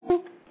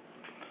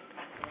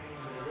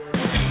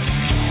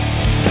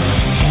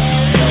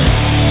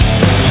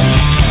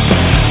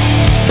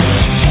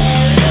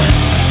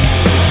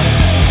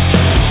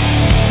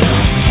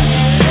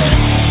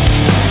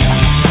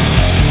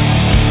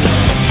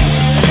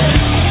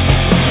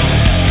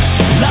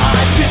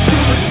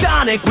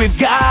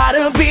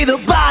me the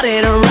body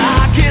to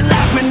rock it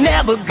like we're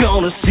never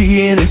gonna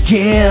see it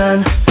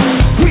again.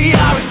 We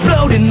are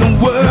exploding, the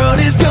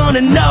world is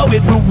gonna know it.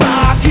 We'll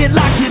rock it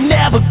like you're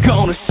never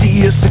gonna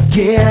see us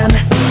again.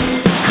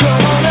 Come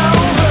on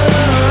over.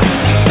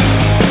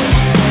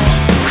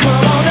 Come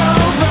on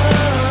over.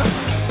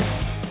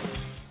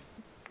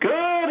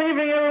 Good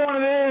evening, everyone.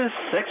 It is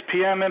 6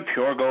 p.m. and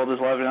Pure Gold is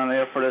live on the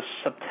air for this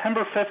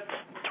September 5th,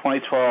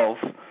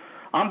 2012.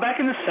 I'm back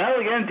in the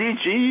saddle again,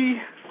 DG.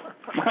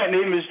 My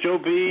name is Joe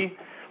B.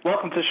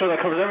 Welcome to the show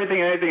that covers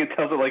everything and anything and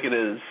tells it like it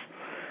is.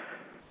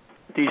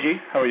 DG,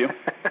 how are you?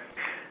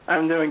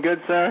 I'm doing good,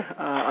 sir.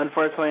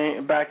 Unfortunately,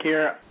 back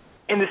here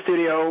in the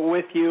studio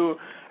with you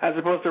as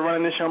opposed to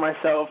running the show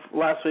myself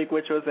last week,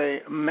 which was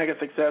a mega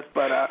success.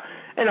 But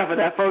enough of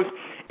that, folks.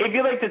 If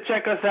you'd like to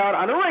check us out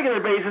on a regular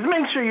basis,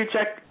 make sure you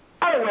check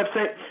our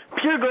website,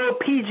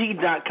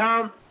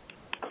 puregoldpg.com.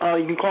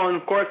 You can call in,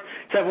 of course,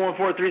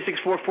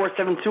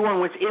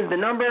 714-364-4721, which is the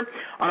number.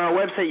 On our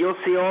website, you'll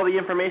see all the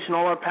information,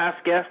 all our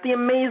past guests, the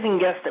amazing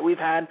guests that we've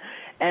had,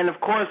 and,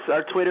 of course,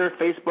 our Twitter,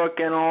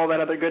 Facebook, and all that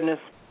other goodness.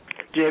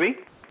 JB?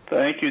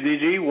 Thank you,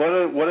 DG.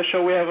 What a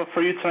show we have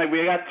for you tonight.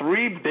 We got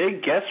three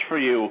big guests for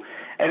you,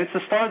 and it's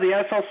the start of the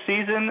NFL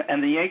season,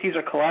 and the Yankees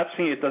are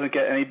collapsing. It doesn't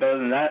get any better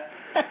than that.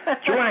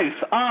 Joining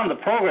us on the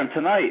program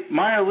tonight,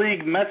 minor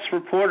league Mets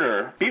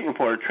beat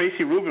reporter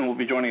Tracy Rubin will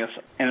be joining us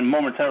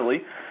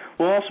momentarily.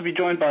 We'll also be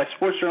joined by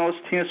sports journalist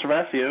Tina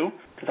Cervasio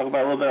to talk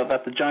about a little bit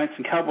about the Giants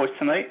and Cowboys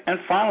tonight. And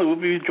finally, we'll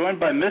be joined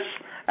by Miss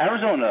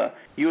Arizona,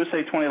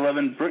 USA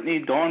 2011, Brittany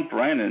Dawn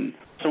Brannon.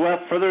 So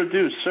without further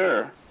ado,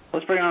 sir,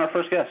 let's bring on our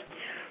first guest.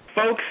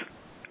 Folks,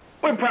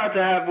 we're proud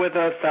to have with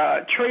us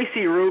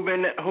Tracy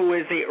Rubin, who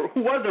was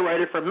a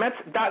writer for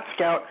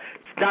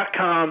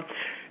Mets.scout.com.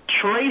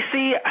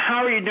 Tracy,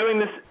 how are you doing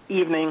this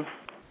evening?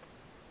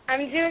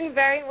 I'm doing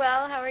very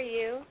well. How are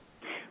you?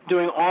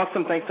 Doing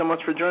awesome. Thanks so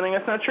much for joining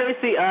us. Now,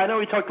 Tracy, I know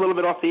we talked a little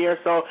bit off the air,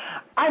 so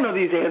I know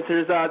these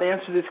answers, the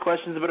answers to these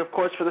questions, but of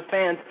course for the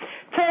fans,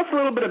 tell us a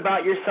little bit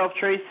about yourself,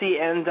 Tracy,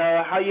 and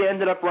how you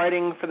ended up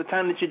writing for the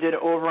time that you did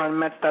over on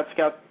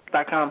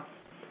Mets.scout.com.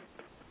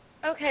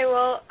 Okay,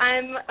 well,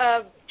 I'm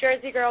a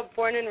Jersey girl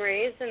born and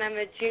raised, and I'm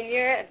a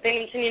junior at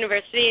Binghamton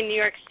University in New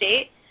York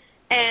State.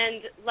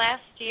 And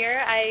last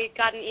year I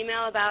got an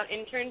email about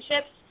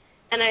internships,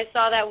 and I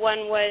saw that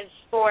one was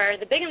for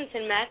the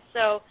Binghamton Mets,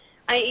 so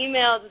I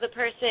emailed the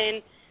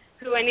person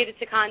who I needed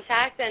to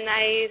contact, and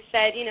I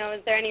said,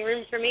 is there any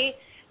room for me?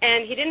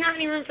 And he didn't have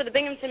any room for the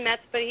Binghamton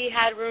Mets, but he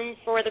had room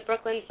for the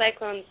Brooklyn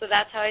Cyclones, so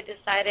that's how I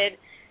decided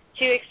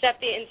to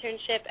accept the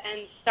internship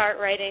and start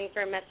writing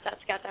for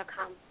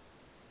Mets.scout.com.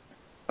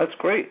 That's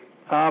great.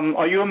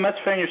 Are you a Mets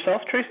fan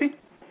yourself, Tracy?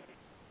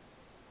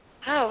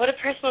 Oh, what a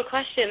personal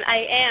question.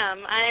 I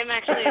am. I am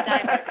actually a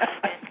diehard Mets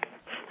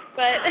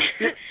fan.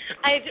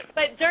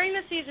 But during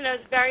the season, I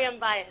was very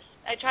unbiased.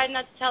 I tried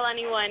not to tell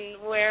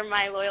anyone where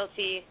my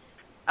loyalty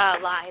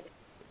lied.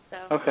 So.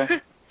 Okay.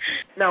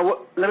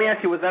 Now, let me ask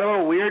you, was that a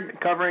little weird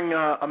covering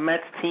a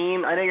Mets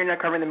team? I know you're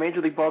not covering the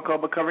Major League Ball Club,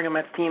 but covering a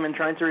Mets team and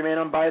trying to remain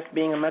unbiased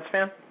being a Mets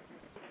fan?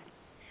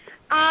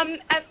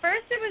 At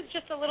first, it was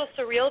just a little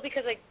surreal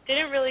because I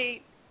didn't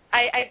really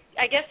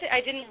I guess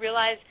I didn't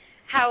realize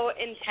how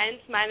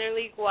intense minor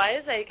league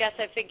was. I guess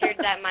I figured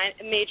that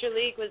Major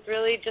League was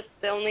really just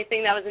the only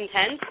thing that was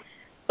intense.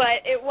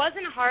 But it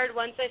wasn't hard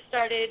once I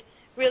started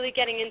really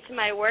getting into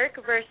my work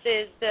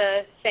versus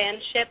the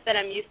fanship that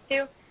I'm used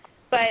to.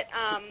 But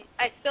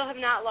I still have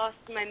not lost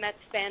my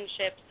Mets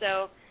fanship,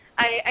 so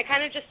I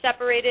kind of just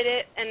separated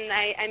it, and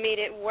I made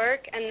it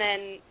work, and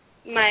then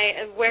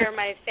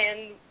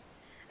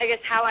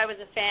how I was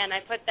a fan, I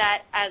put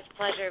that as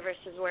pleasure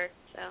versus work.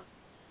 So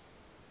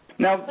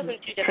now,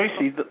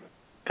 Tracy,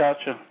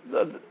 gotcha.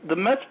 The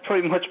Mets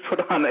pretty much put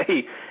on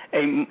a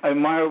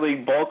minor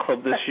league ball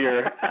club this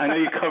year. I know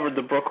you covered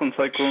the Brooklyn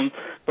Cyclones,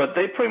 but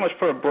they pretty much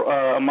put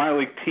a minor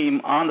league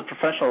team on the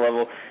professional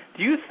level.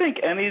 Do you think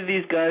any of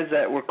these guys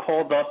that were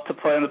called up to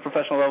play on the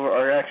professional level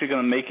are actually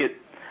going to make it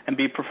and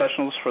be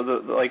professionals for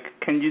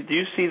do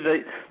you see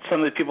that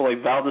some of the people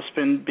like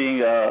Valdespin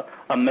being a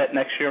Met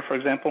next year, for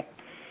example?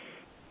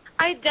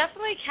 I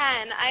definitely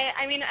can.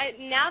 I mean,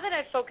 now that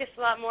I've focused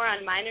a lot more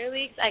on minor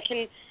leagues, I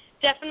can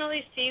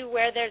definitely see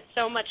where there's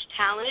so much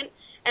talent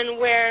and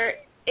where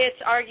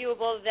it's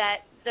arguable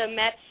that the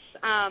Mets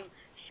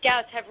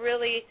scouts have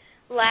really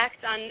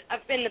lacked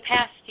in the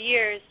past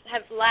years,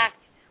 have lacked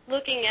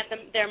looking at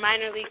their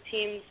minor league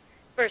teams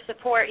for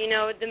support.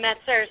 The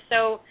Mets are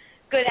so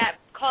good at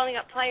calling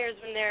up players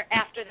when they're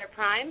after their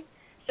prime.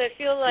 So I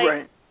feel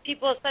like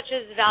people such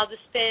as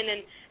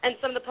Valdespin and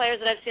some of the players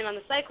that I've seen on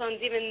the Cyclones,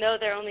 even though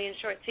they're only in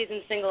short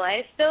season single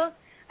A still,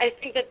 I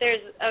think that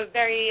there's a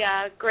very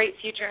great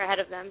future ahead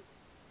of them.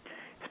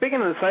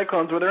 Speaking of the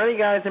Cyclones, were there any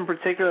guys in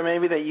particular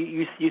maybe that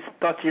you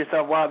thought to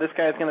yourself, wow, this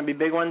guy's going to be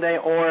big one day,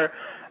 or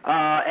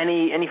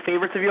any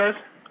favorites of yours?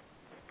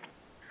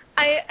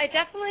 I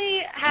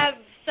definitely have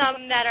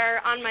some that are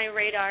on my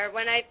radar.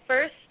 When I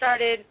first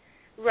started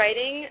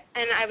writing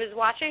and I was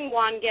watching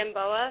Juan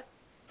Gamboa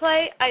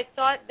play, I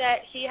thought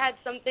that he had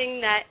something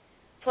that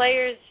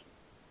players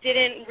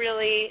didn't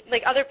really,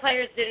 like other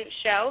players didn't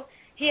show.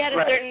 He had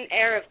a certain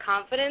air of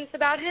confidence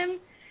about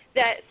him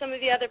that some of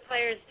the other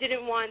players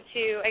didn't want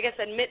to, I guess,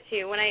 admit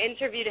to. When I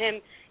interviewed him,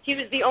 he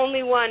was the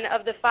only one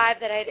of the 5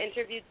 that I had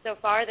interviewed so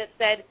far that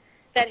said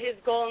that his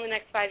goal in the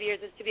next 5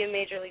 years is to be a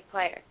major league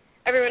player.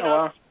 Everyone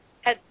else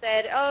had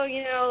said,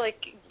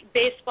 like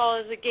baseball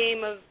is a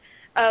game of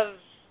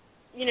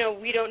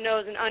we don't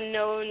knows and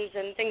unknowns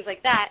and things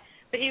like that.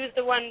 But he was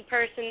the one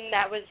person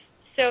that was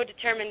so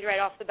determined right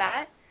off the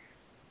bat.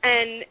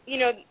 And,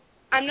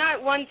 I'm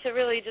not one to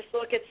really just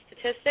look at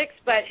statistics,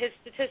 but his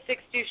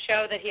statistics do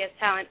show that he has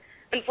talent.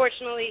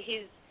 Unfortunately,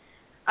 he's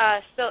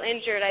still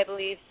injured, I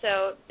believe,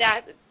 so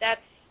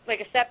that's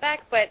like a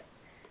setback. But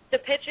the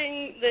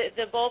pitching,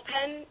 the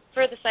bullpen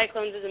for the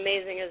Cyclones is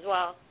amazing as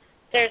well.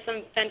 There's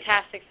some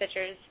fantastic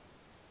pitchers.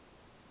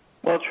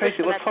 Well,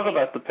 Tracy, let's talk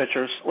about the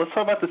pitchers. Let's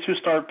talk about the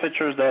 2-star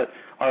pitchers that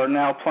are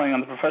now playing on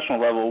the professional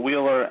level,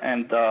 Wheeler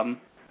and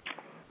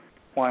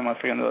why am I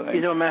forgetting the other name?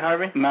 You know Matt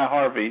Harvey? Matt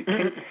Harvey.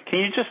 Can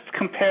you just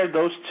compare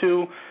those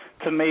two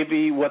to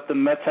maybe what the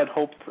Mets had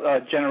hoped,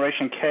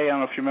 Generation K, I don't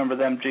know if you remember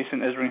them, Jason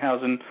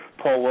Isringhausen,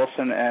 Paul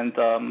Wilson, and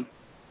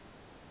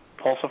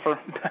Paul Siffer?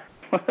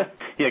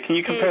 Yeah, can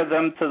you compare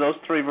them to those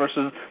 3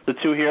 versus the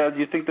 2 here? Do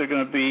you think are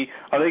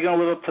they going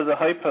to live up to the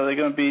hype? Are they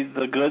going to be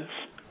the goods?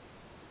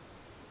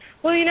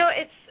 Well,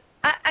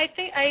 I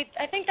think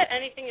that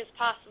anything is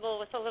possible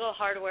with a little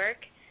hard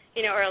work,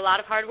 or a lot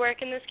of hard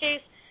work in this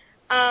case.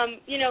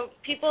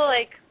 People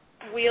like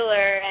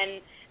Wheeler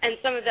and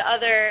some of the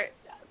other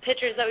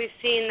pitchers that we've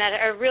seen that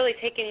are really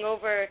taking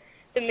over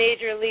the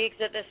major leagues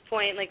at this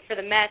point, like for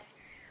the Mets,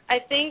 I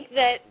think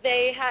that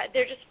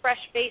they're just fresh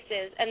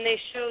faces, and they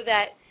show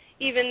that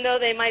even though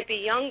they might be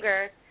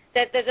younger,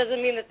 that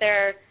doesn't mean that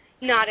they're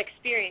not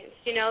experienced.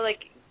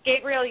 Like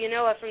Gabriel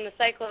Ynoa from the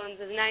Cyclones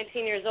is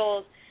 19 years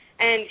old,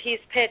 and he's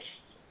pitched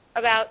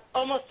about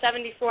almost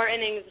 74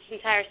 innings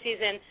this entire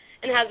season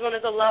and has one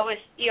of the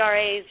lowest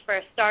ERAs for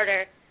a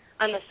starter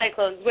on the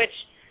Cyclones, which,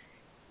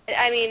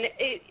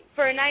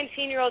 for a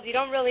 19-year-old, you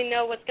don't really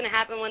know what's going to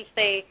happen once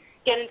they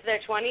get into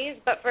their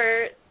 20s, but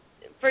for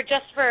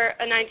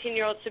a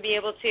 19-year-old to be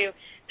able to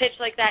pitch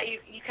like that,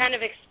 you kind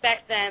of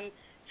expect them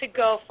to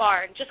go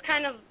far. Just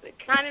kind of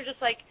just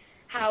like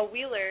how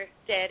Wheeler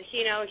did.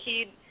 He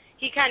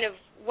kind of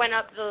went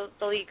up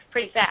the league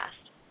pretty fast.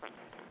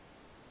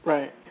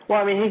 Right.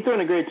 Well, he's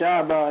doing a great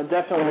job,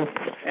 definitely.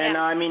 And,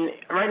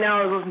 right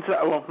now I was listening to,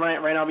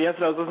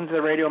 yesterday I was listening to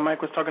the radio.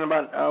 Mike was talking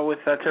about with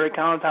Terry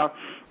Collins how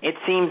it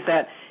seems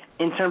that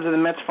in terms of the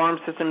Mets farm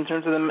system, in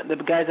terms of the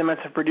guys the Mets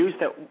have produced,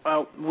 that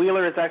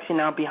Wheeler is actually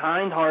now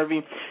behind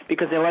Harvey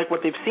because they like what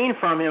they've seen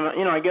from him.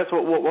 I guess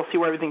we'll see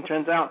where everything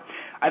turns out.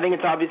 I think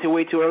it's obviously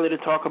way too early to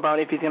talk about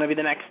if he's going to be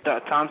the next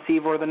Tom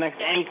Seaver or the next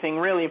anything,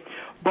 really.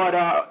 But,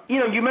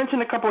 you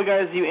mentioned a couple of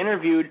guys you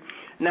interviewed.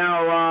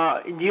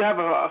 Now, do you have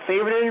a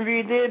favorite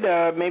interview you did,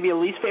 maybe a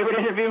least favorite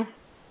interview?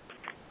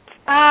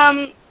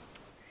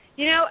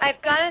 I've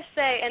got to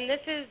say, and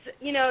this is,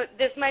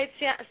 this might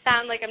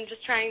sound like I'm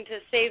just trying to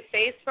save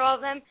face for all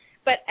of them,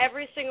 but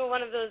every single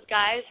one of those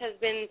guys has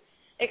been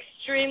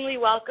extremely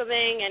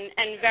welcoming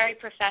and very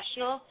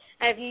professional.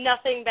 I have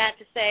nothing bad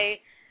to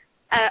say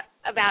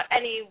about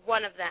any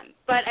one of them.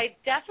 But I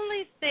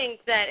definitely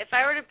think that if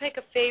I were to pick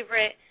a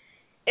favorite,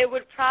 it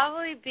would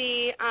probably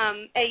be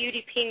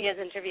Eudy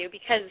Peña's interview,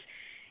 because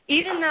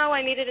even though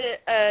I needed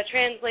a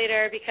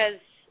translator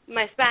because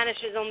my Spanish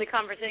is only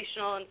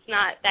conversational and it's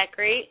not that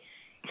great,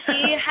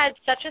 he had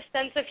such a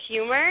sense of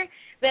humor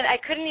that I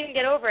couldn't even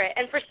get over it.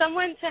 And for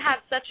someone to have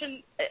such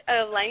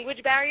a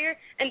language barrier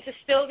and to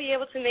still be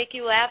able to make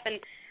you laugh and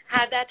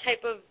have that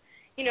type of,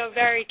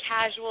 very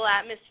casual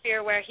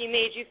atmosphere where he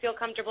made you feel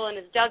comfortable in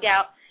his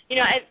dugout,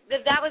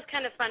 that was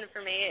kind of fun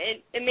for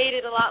me. It made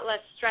it a lot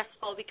less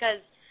stressful because,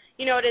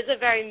 it is a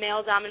very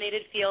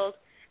male-dominated field,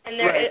 and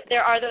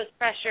there are those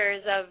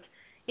pressures of,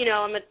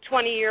 I'm a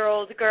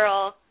 20-year-old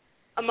girl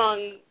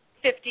among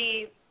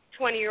 50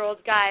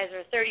 20-year-old guys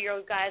or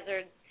 30-year-old guys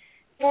or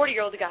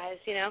 40-year-old guys,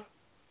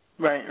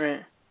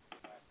 Right.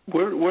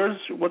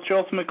 What's your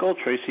ultimate goal,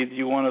 Tracy? Do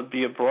you want to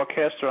be a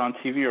broadcaster on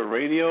TV or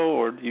radio,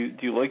 or do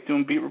you like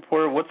doing beat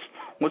reporter?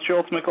 What's your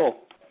ultimate goal?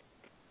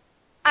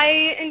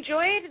 I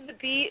enjoyed the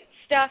beat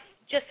stuff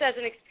just as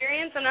an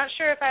experience. I'm not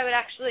sure if I would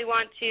actually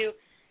want to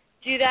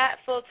do that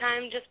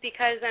full-time just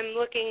because I'm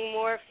looking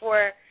more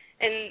for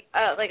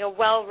a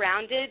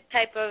well-rounded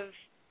type of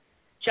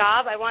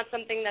job. I want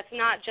something that's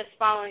not just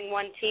following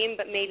one team,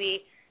 but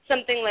maybe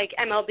something like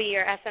MLB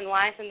or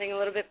SNY, something a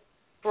little bit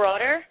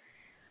broader,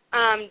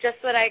 just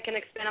so that I can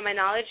expand on my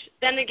knowledge.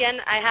 Then again,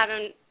 I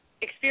haven't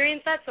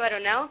experienced that, so I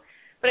don't know.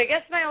 But I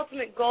guess my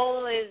ultimate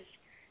goal is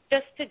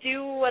just to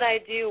do what I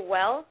do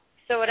well.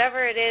 So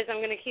whatever it is, I'm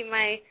going to keep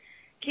my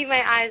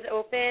eyes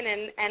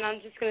open, and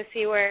I'm just going to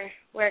see where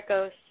it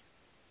goes.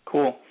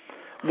 Cool.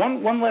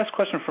 One last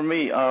question for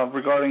me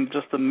regarding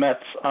just the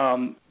Mets.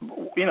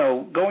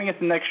 Going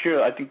into next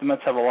year, I think the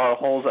Mets have a lot of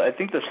holes. I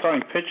think the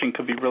starting pitching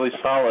could be really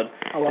solid.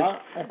 A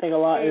lot? I think a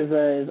lot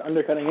is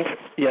undercutting it.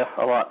 Yeah,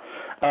 a lot.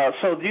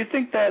 So do you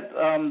think that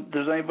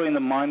there's anybody in the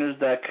minors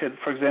that could,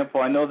 for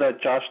example, I know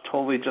that Josh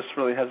Tolley just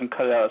really hasn't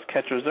cut it out as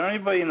catcher. Is there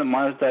anybody in the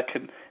minors that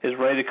is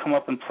ready to come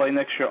up and play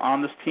next year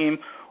on this team?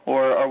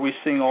 Or are we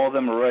seeing all of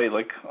them already,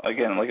 like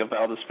a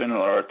Valdez Spinner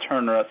or a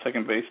Turner at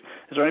second base?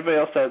 Is there anybody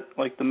else that,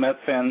 like, the Met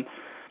fan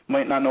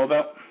might not know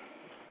about?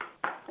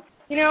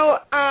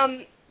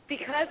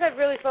 Because I've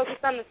really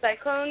focused on the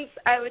Cyclones,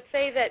 I would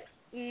say that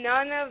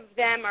none of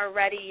them are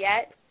ready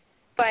yet.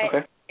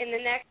 But in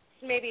the next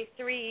maybe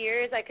 3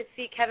 years, I could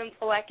see Kevin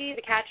Plawecki,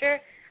 the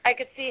catcher. I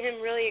could see him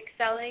really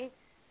excelling.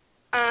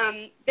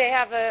 They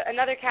have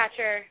another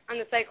catcher on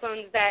the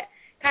Cyclones that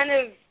kind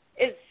of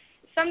is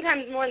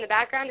sometimes more in the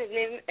background. His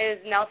name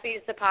is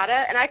Nelfi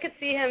Zapata, and I could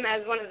see him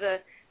as one of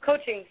the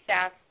coaching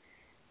staff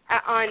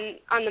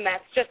on the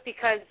Mets just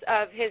because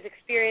of his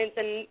experience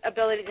and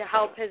ability to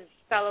help his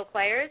fellow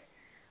players.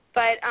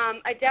 But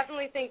I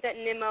definitely think that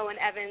Nimmo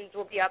and Evans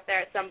will be up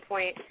there at some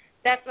point.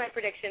 That's my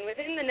prediction.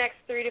 Within the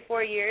next 3 to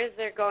 4 years,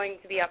 they're going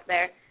to be up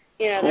there.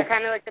 They're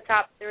kind of like the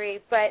top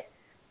three. But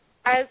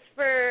as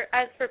for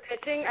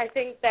pitching, I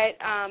think that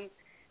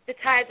the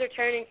tides are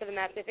turning for the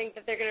Mets. I think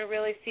that they're going to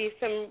really see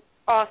some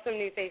awesome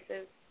new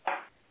faces.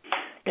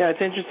 Yeah,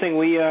 it's interesting.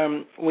 We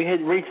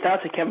had reached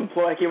out to Kevin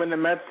Plawecki when the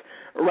Mets,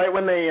 right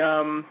when they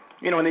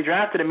when they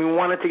drafted him, we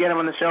wanted to get him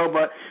on the show,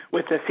 but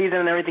with the season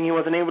and everything, he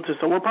wasn't able to.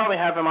 So we'll probably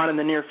have him on in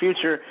the near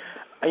future.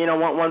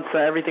 Once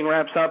everything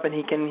wraps up and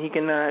he can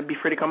be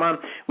free to come on.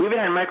 We even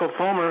had Michael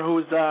Fulmer,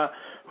 who's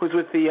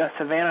with the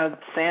Savannah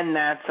Sand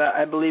Gnats,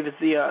 I believe is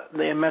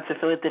the Mets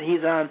affiliate that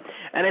he's on.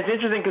 And it's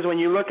interesting because when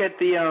you look at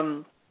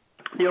the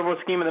overall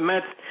scheme of the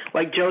Mets,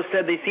 like Joe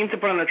said, they seem to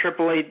put on a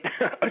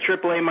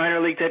AAA minor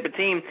league type of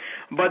team,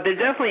 but there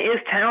definitely is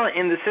talent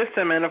in the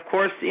system, and of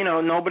course,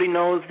 nobody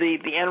knows the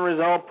end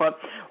result, but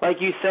like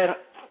you said,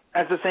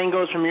 as the saying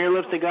goes, from your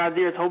lips to God's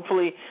ears,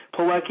 hopefully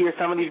Plawecki or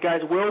some of these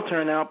guys will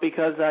turn out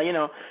because,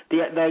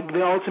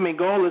 the ultimate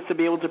goal is to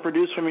be able to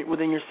produce from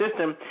within your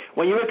system.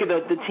 When you look at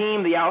the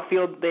team, the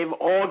outfield, they've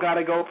all got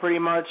to go pretty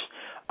much.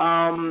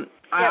 I'm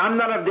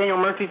not a Daniel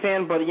Murphy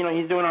fan, but,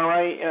 he's doing all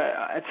right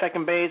at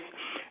second base.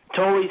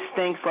 Totally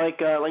stinks, like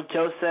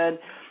Joe said.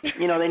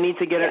 They need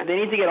to get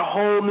a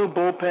whole new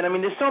bullpen. I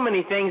mean, there's so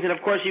many things, and of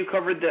course you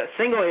covered the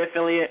single A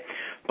affiliate.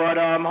 But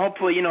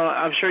hopefully,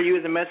 I'm sure you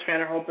as a Mets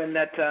fan are hoping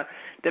that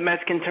the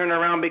Mets can turn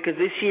around because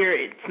this year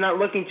it's not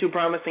looking too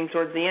promising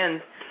towards the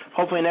end.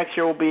 Hopefully next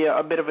year will be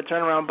a bit of a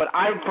turnaround. But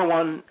I, for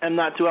one, am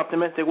not too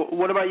optimistic.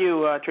 What about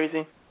you,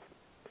 Tracy?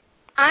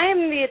 I am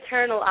the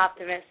eternal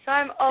optimist, so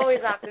I'm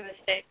always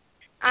optimistic.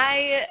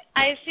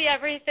 I see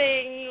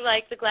everything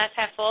like the glass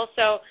half full,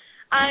 so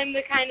I'm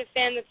the kind of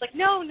fan that's like,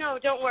 no,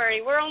 don't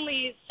worry. We're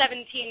only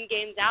 17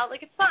 games out.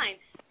 Like, it's fine.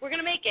 We're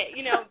going to make it,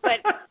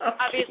 But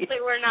obviously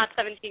we're not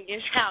 17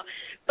 games out.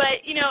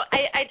 But,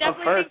 I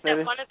definitely think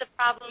that one of the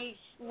problems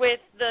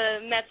with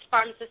the Mets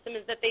farm system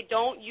is that they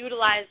don't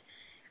utilize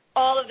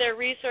all of their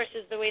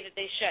resources the way that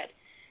they should.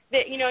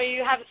 That, you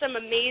have some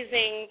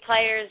amazing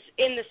players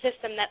in the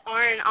system that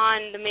aren't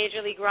on the Major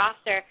League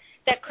roster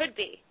that could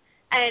be.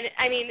 And,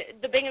 I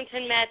mean, the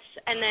Binghamton Mets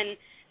and then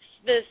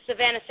the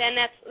Savannah Sand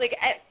Gnats, like,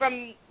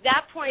 from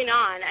that point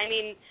on, I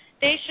mean,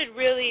 they should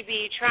really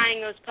be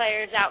trying those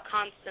players out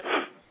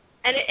constantly.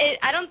 And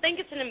I don't think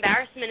it's an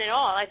embarrassment at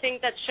all. I think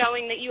that's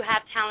showing that you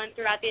have talent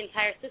throughout the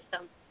entire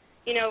system.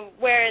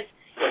 Whereas,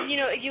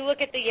 you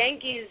look at the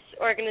Yankees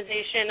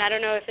organization, I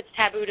don't know if it's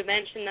taboo to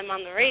mention them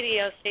on the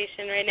radio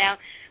station right now,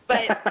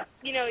 but,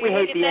 you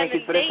look at them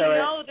and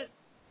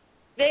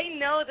they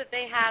know that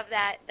they have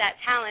that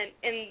talent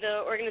in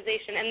the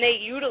organization and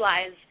they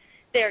utilize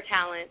their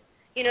talent.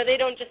 They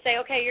don't just say,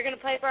 okay, you're going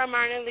to play for our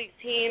minor league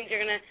teams, you're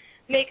going to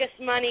make us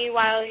money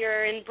while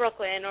you're in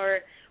Brooklyn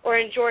or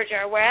in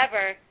Georgia or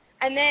wherever,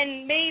 and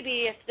then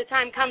maybe if the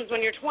time comes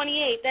when you're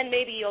 28, then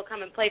maybe you'll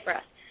come and play for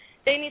us.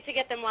 They need to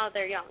get them while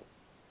they're young.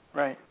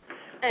 Right.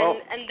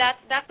 And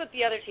that's what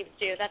the other teams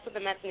do. That's what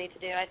the Mets need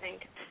to do, I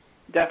think.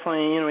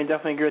 Definitely, we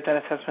definitely agree with that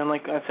assessment.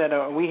 Like I said,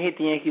 we hate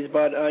the Yankees,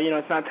 but,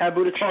 it's not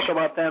taboo to talk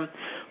about them.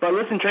 But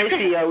listen,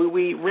 Tracy,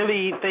 we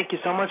really thank you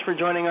so much for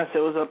joining us.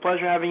 It was a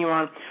pleasure having you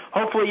on.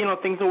 Hopefully,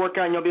 things will work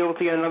out and you'll be able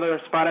to get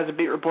another spot as a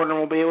beat reporter and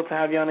we'll be able to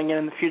have you on again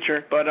in the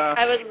future. But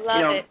I would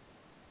love it.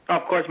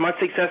 Of course, much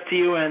success to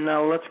you, and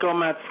let's go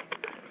Mets.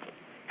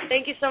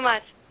 Thank you so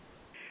much.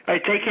 All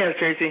right, take care,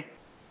 Tracy.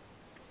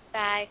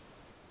 Bye.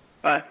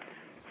 Bye.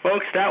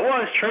 Folks, that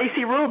was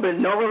Tracy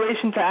Rubin, no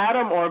relation to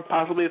Adam or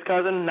possibly his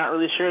cousin, not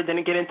really sure,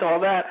 didn't get into all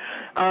that.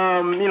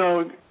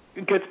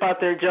 Good spot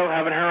there, Joe,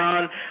 having her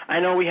on. I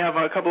know we have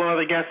a couple of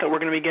other guests that we're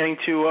going to be getting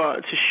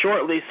to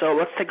shortly, so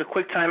let's take a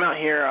quick time out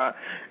here.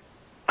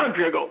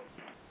 Andrea, go.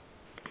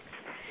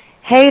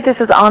 Hey, this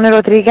is Ana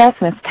Rodriguez,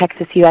 Miss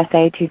Texas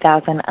USA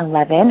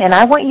 2011, and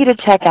I want you to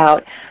check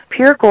out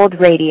Pure Gold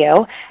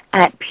Radio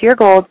at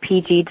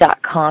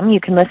puregoldpg.com. You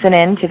can listen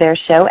in to their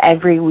show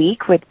every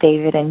week with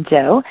David and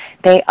Joe.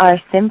 They are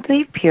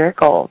simply pure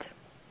gold.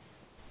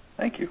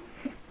 Thank you.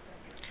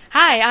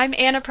 Hi, I'm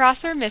Anna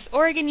Prosser, Miss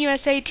Oregon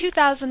USA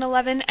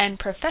 2011 and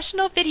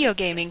professional video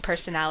gaming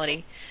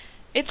personality.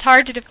 It's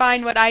hard to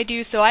define what I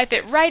do, so I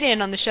fit right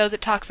in on the show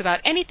that talks about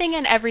anything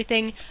and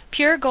everything,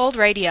 Pure Gold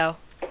Radio.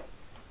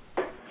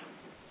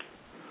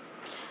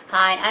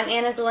 Hi, I'm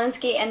Anna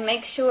Zelinsky, and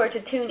make sure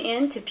to tune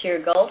in to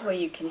Pure Gold, where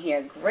you can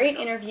hear great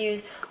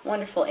interviews,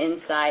 wonderful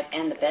insight,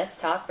 and the best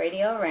talk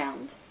radio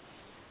around.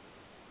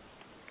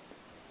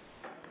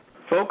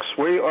 Folks,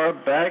 we are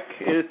back.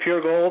 It is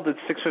Pure Gold. It's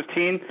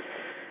 6:15.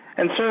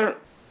 And, sir,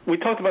 we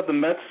talked about the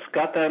Mets,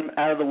 got them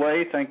out of the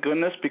way, thank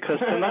goodness, because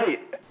tonight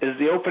is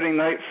the opening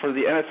night for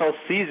the NFL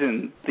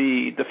season.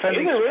 The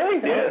defending... Is it really?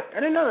 Yeah. I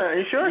didn't know that. Are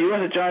you sure? You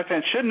as a Giant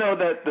fan should know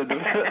that the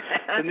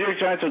New York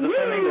Giants are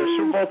defending their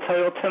Super Bowl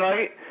title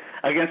tonight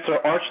against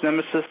their arch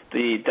nemesis,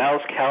 the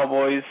Dallas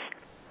Cowboys.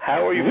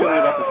 How are you feeling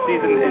about the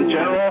season in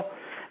general,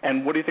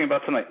 and what do you think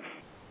about tonight?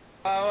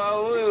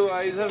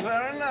 Hallelujah,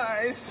 very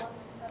nice.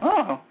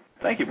 Oh,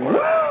 thank you,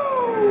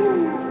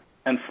 Boris.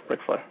 And Ric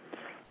Flair.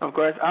 Of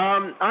course.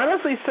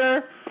 Honestly,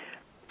 sir,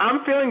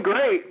 I'm feeling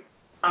great.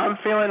 I'm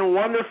feeling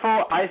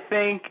wonderful. I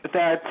think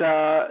that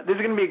this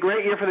is going to be a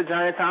great year for the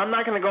Giants. I'm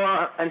not going to go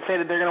out and say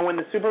that they're going to win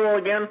the Super Bowl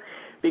again,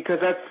 because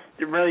that's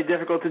really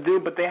difficult to do,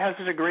 but they have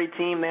such a great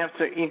team. They have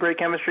such great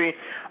chemistry.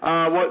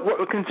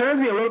 What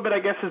concerns me a little bit, I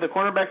guess, is the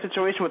cornerback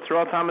situation with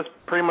Terrell Thomas.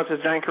 Pretty much his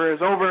Giant career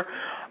is over.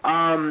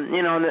 And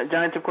the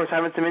Giants, of course,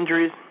 having some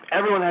injuries.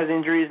 Everyone has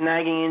injuries,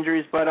 nagging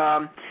injuries, but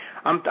I'm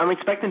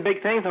expecting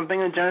big things. I'm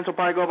thinking the Giants will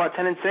probably go about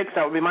 10-6.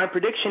 That would be my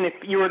prediction. If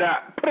you were to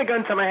put a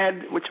gun to my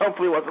head, which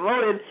hopefully wasn't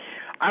loaded,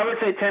 I would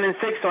say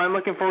 10-6. So I'm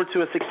looking forward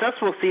to a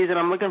successful season.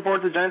 I'm looking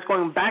forward to the Giants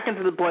going back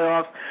into the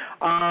playoffs,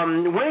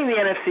 winning the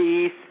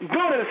NFC East,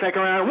 going to the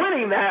second round,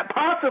 winning that,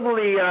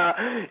 possibly.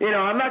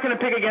 I'm not going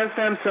to pick against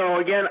them. So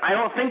again, I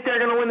don't think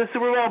they're going to win the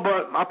Super Bowl,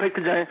 but I'll pick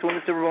the Giants to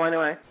win the Super Bowl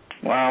anyway.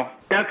 Wow.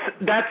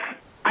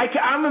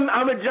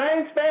 I'm a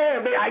Giants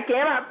fan, but I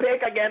cannot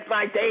pick against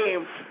my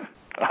team.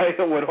 I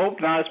would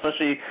hope not,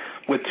 especially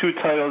with 2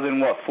 titles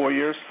in, 4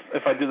 years,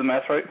 if I do the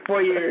math right?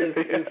 4 years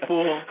in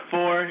full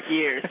 4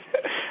 years.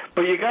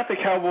 But you got the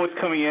Cowboys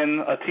coming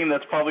in, a team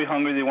that's probably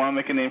hungry. They want to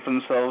make a name for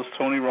themselves,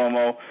 Tony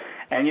Romo.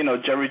 And,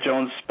 Jerry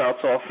Jones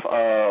spouts off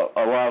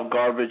a lot of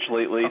garbage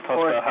lately.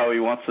 Talks about how he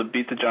wants to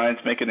beat the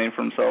Giants, make a name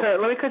for himself. So,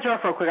 let me cut you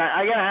off real quick.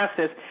 I got to ask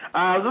this.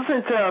 I was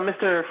listening to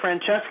Mr.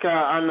 Francesca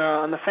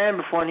on the fan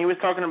before, and he was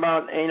talking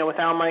about, with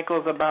Al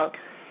Michaels about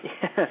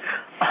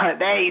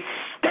they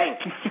stink.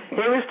 He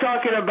was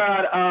talking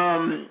about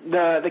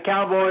the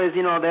Cowboys,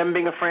 them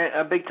being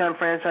a big-time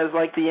franchise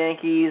like the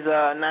Yankees,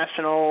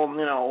 national,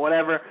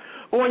 whatever.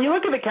 But when you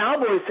look at the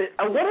Cowboys,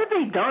 what have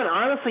they done?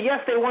 Honestly, yes,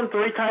 they won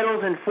 3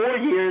 titles in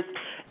 4 years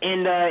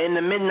in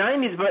the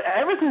mid-'90s, but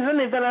ever since then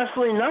they've done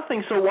absolutely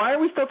nothing. So why are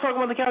we still talking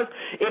about the Cowboys?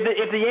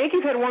 If the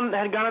Yankees had gone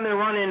on their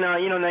run in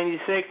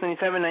 96,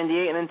 97,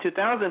 98, and then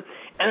 2000, and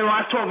in the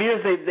last 12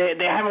 years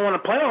they haven't won a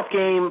playoff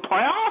game,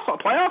 playoffs.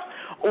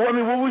 Or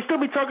will we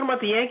still be talking about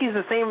the Yankees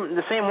the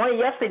same way?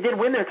 Yes, they did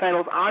win their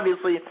titles,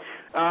 obviously.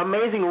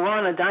 Amazing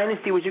run, a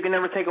dynasty which you can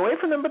never take away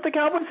from them, but the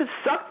Cowboys have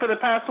sucked for the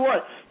past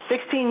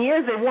 16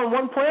 years. They've won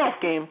 1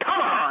 playoff game. Come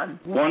on!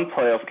 1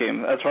 playoff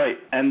game, that's right.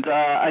 And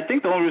I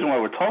think the only reason why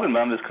we're talking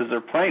about them is because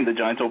they're playing the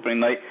Giants opening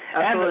night,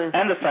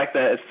 and the fact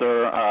that it's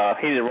their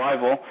hated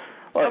rival.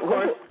 Of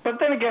course. But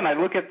then again, I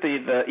look at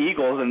the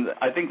Eagles, and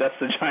I think that's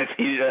the Giants'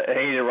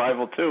 hated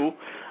rival too.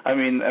 I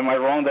mean, am I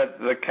wrong that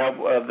the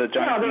Giants?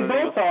 No, they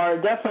both are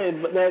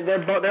definitely.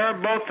 They're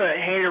both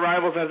hated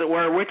rivals, as it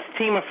were. Which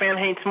team a fan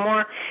hates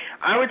more?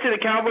 I would say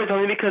the Cowboys,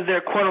 only because they're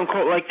quote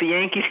unquote like the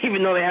Yankees,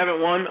 even though they haven't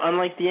won,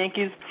 unlike the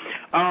Yankees.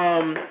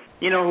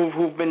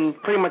 Who've been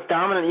pretty much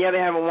dominant. Yeah,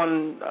 they haven't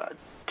won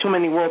too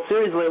many World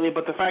Series lately,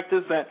 but the fact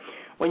is that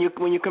when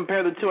you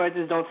compare the two, I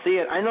just don't see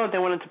it. I know that they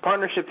went into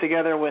partnership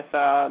together with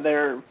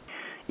their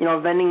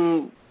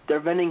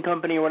vending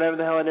company or whatever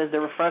the hell it is,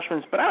 their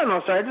refreshments. But I don't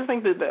know, sir. I just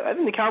think that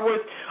the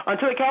Cowboys,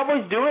 until the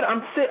Cowboys do it,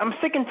 I'm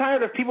sick and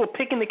tired of people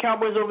picking the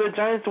Cowboys over the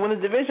Giants to win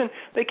the division.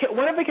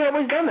 When have the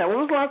Cowboys done that?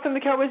 When was the last time the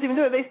Cowboys even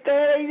did it?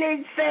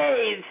 They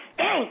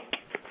stink.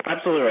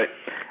 Absolutely right.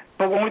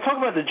 But when we talk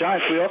about the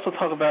Giants, we also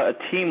talk about a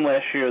team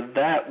last year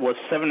that was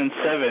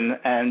 7-7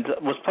 and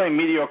was playing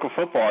mediocre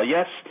football.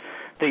 Yes,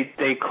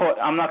 they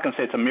caught. I'm not going to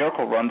say it's a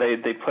miracle run. They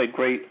played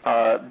great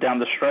down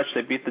the stretch.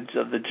 They beat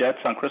the Jets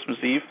on Christmas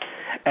Eve,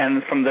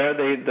 and from there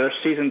their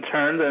season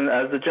turned, and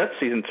as the Jets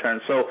season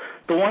turned. So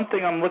the one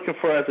thing I'm looking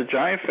for as a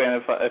Giant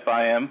fan, if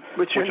I am,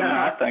 which I'm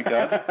not, thank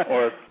God,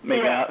 or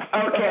maybe not.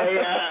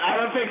 Okay, I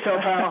don't think so,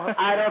 pal.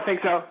 I don't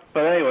think so.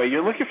 But anyway,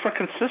 you're looking for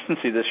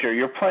consistency this year.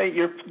 You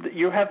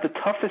have the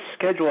toughest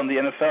schedule in the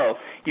NFL.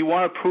 You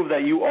want to prove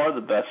that you are the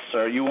best,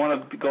 sir. You want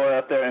to go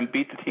out there and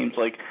beat the teams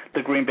like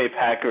the Green Bay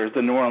Packers,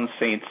 the New Orleans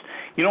Saints.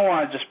 You don't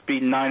want to just be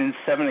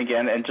 9-7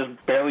 again and just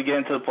barely get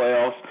into the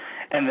playoffs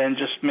and then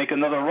just make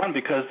another run,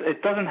 because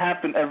it doesn't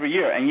happen every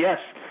year. And yes,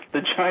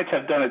 the Giants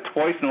have done it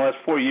twice in the last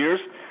 4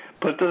 years,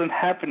 But it doesn't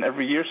happen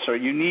every year, sir.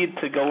 You need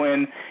to go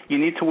in, you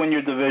need to win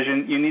your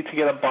division, you need to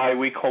get a bye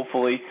week,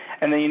 hopefully,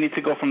 and then you need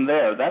to go from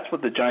there. That's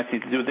what the Giants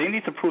need to do. They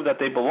need to prove that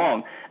they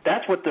belong.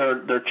 That's what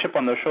their chip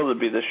on their shoulder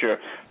would be this year.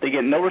 They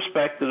get no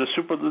respect. They're the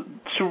Super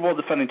Bowl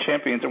defending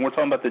champions, and we're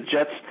talking about the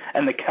Jets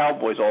and the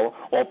Cowboys all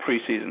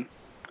preseason.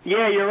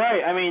 Yeah, you're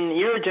right. I mean,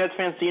 you're a Jets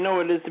fan, so you know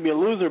what it is to be a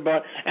loser,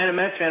 and a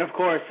Mets fan, of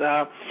course.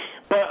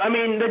 But, I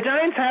mean, the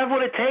Giants have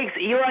what it takes.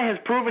 Eli has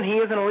proven he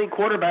is an elite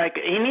quarterback.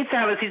 He needs to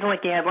have a season like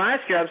he had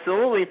last year,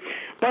 absolutely.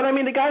 But, I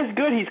mean, the guy's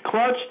good. He's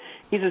clutch.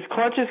 He's as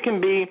clutch as can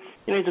be.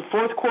 You know, he's a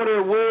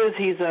fourth-quarter whiz.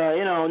 He's a,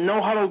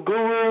 no-huddle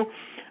guru.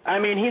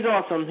 I mean, he's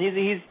awesome.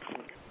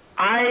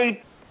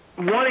 I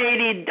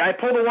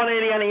pulled a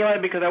 180 on Eli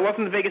because I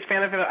wasn't the biggest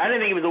fan of him. I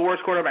didn't think he was the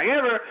worst quarterback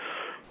ever.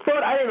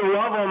 But I didn't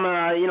love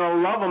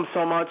him,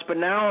 so much. But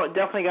now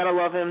definitely got to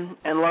love him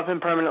and love him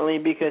permanently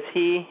because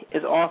he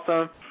is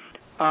awesome.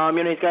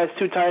 He's got his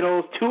 2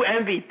 titles, 2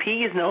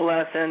 MVPs, no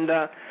less. And,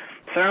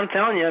 sir, I'm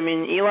telling you, I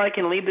mean, Eli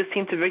can lead this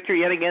team to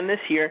victory yet again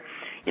this year.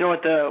 You know,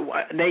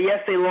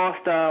 they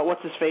lost,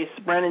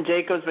 what's-his-face, Brandon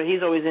Jacobs, but he's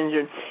always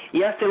injured.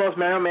 Yes, they lost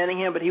Mario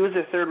Manningham, but he was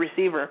their third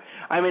receiver.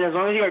 I mean, as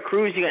long as you got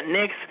Cruz, you got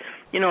Nix,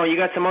 you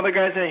got some other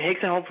guys that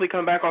Hickson hopefully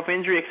come back off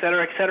injury, et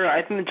cetera, et cetera.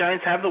 I think the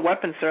Giants have the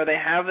weapons, sir. They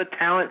have the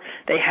talent.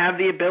 They have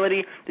the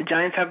ability. The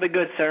Giants have the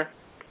goods, sir.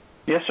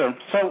 Yes, sir.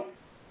 So,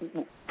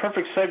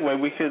 perfect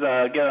segue. We could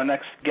get our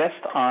next guest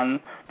on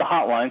the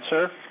hotline,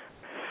 sir.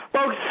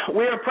 Folks,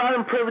 we are proud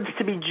and privileged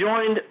to be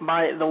joined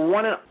by the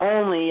one and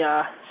only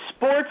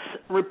sports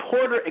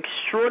reporter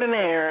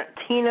extraordinaire,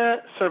 Tina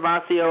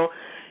Servacio.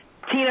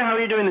 Tina, how are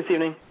you doing this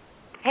evening?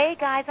 Hey,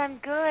 guys, I'm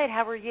good.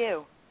 How are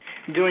you?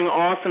 Doing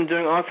awesome.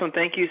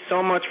 Thank you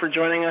so much for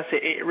joining us.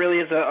 It really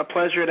is a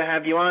pleasure to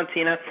have you on,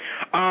 Tina.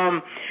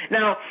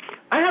 Now,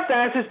 I have to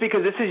ask this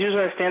because this is usually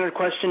our standard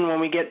question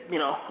when we get,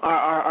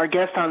 our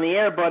guest on the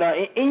air. But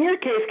in your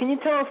case, can you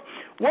tell us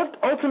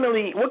what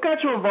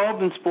got you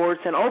involved in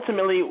sports, and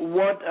ultimately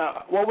what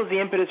was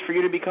the impetus for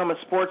you to become a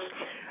sports,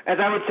 as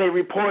I would say,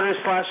 reporter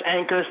 /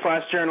 anchor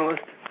 /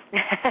 journalist?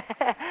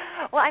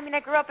 Well, I mean, I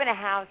grew up in a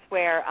house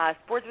where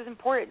sports was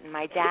important.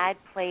 My dad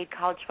played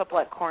college football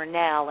at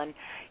Cornell, and,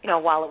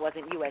 while it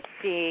wasn't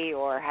USC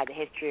or had the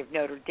history of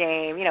Notre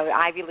Dame,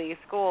 Ivy League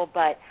school,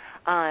 but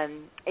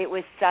it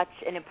was such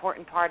an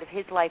important part of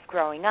his life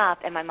growing up.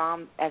 And my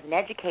mom, as an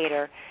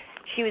educator,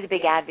 she was a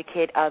big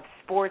advocate of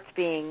sports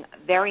being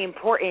very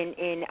important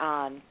in,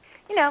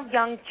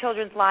 young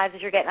children's lives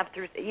as you're getting up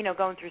through,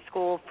 going through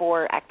school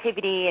for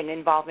activity and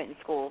involvement in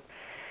schools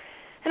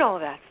and all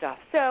of that stuff.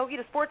 So,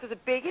 sports was a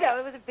big, it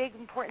was a big,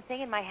 important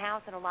thing in my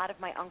house, and a lot of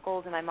my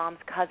uncles and my mom's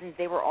cousins,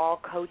 they were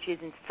all coaches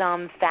in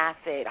some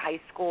facet,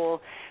 high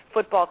school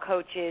football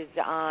coaches,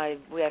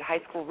 we had high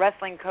school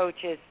wrestling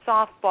coaches,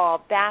 softball,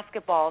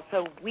 basketball.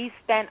 So we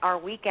spent our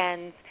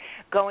weekends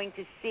going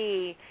to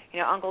see,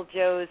 Uncle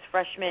Joe's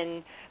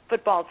freshman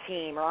football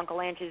team or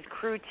Uncle Ange's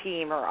crew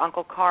team or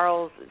Uncle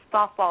Carl's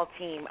softball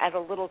team as a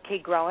little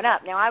kid growing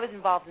up. Now, I was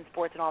involved in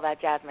sports and all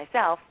that jazz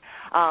myself,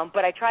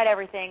 but I tried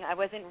everything. I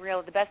wasn't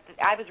the best.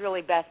 I was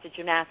really best at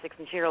gymnastics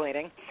and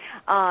cheerleading,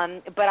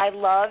 but I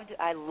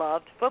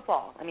loved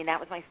football. I mean, that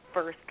was my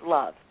first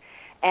love.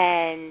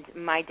 And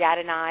my dad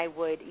and I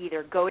would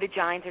either go to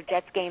Giants or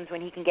Jets games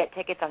when he can get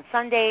tickets on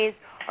Sundays,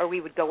 or we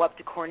would go up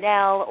to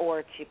Cornell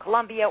or to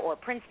Columbia or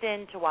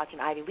Princeton to watch an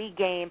Ivy League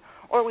game,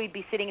 or we'd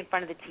be sitting in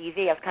front of the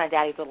TV. I was kind of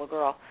Daddy's little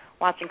girl,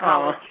 watching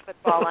college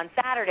football on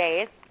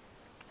Saturdays.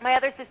 My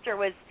other sister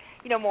was,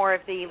 more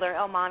of the,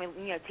 Mommy,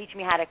 teach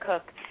me how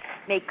to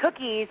make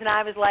cookies, and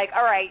I was like,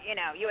 all right,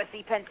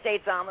 USC Penn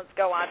State's on, let's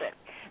go on it.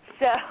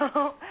 So,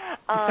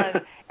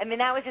 I mean,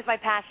 that was just my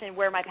passion,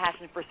 where my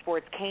passion for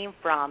sports came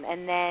from.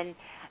 And then,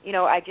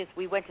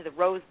 we went to the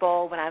Rose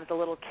Bowl when I was a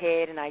little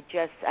kid, and I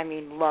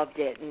loved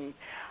it, and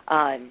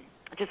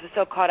just was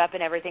so caught up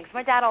in everything. So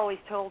my dad always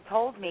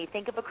told me,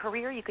 think of a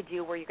career you could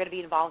do where you're going to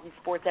be involved in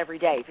sports every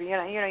day. So, you're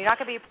not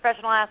going to be a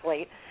professional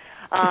athlete.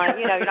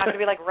 You're not going to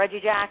be like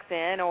Reggie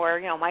Jackson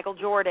or, Michael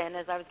Jordan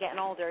as I was getting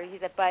older. He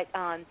said, but,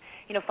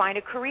 find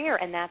a career.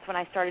 And that's when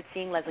I started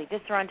seeing Leslie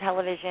Visser on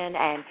television.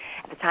 And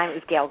at the time it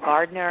was Gail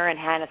Gardner and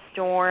Hannah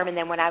Storm. And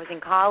then when I was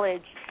in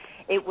college,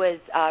 it was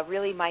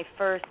really my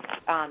first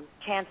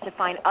chance to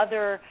find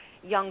other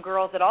young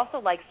girls that also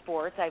like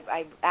sports.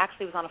 I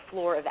actually was on a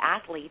floor of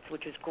athletes,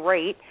 which was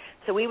great.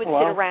 So we would sit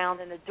around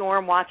in the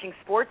dorm watching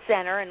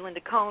SportsCenter, and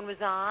Linda Cohn was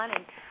on,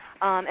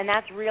 and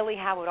that's really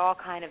how it all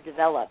kind of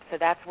developed. So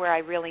that's where I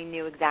really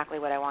knew exactly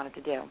what I wanted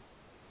to do.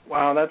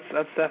 Wow,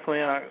 that's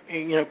definitely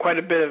quite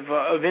a bit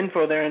of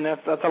info there, and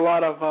that's a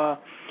lot of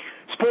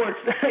sports.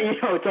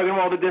 Talking about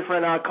all the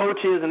different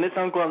coaches and this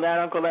uncle and that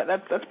uncle.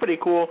 That's pretty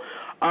cool.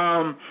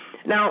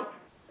 Now,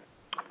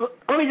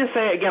 let me just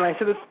say again, I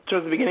said this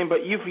towards the beginning,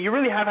 but you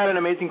really have had an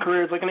amazing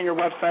career. Looking at your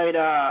website,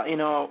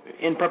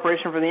 in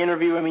preparation for the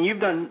interview, I mean, you've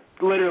done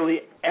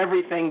literally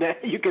everything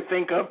that you could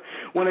think of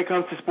when it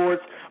comes to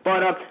sports. But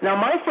now,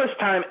 my first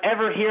time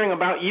ever hearing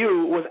about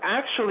you was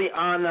actually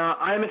on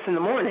Imus in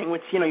the Morning,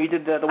 which you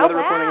did the weather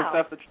reporting and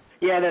stuff.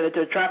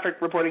 The traffic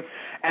reporting.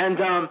 And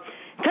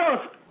tell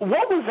us,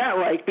 what was that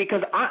like?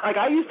 Because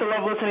I used to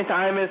love listening to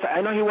Imus.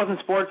 I know he wasn't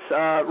sports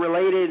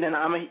related, and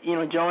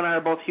Joe and I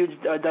are both huge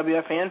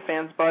WFAN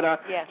fans. But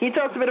yeah. Can you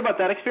tell us a bit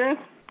about that experience?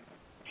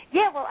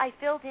 Yeah, well, I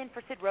filled in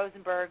for Sid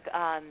Rosenberg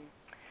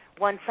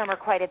one summer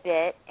quite a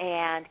bit,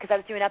 and because I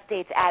was doing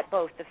updates at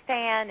both the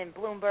Fan and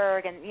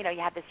Bloomberg, and you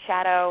have this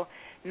shadow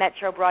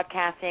Metro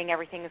broadcasting.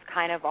 Everything is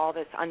kind of all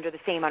this under the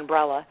same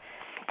umbrella.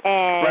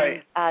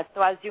 And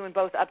so I was doing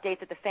both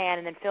updates at the Fan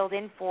and then filled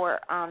in for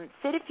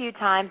Sid a few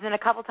times, and a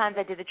couple times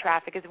I did the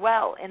traffic as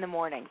well in the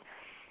morning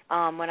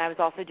when I was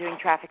also doing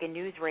traffic and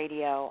news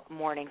radio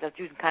mornings. I was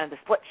doing kind of the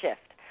split shift,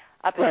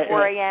 up at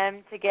 4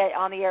 a.m. to get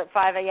on the air at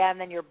 5 a.m.,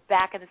 then you're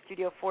back in the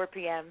studio at 4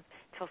 p.m.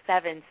 till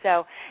 7.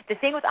 So the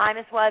thing with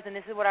Imus was, and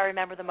this is what I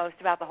remember the most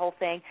about the whole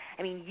thing,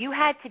 I mean, you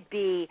had to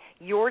be,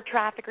 your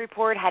traffic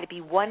report had to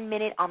be 1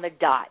 minute on the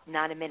dot,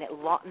 not a minute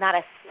long, not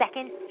a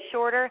second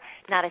shorter,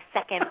 not a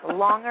second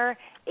longer,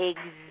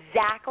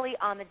 exactly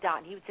on the dot.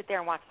 And he would sit there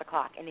and watch the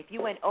clock. And if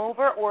you went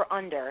over or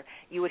under,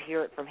 you would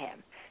hear it from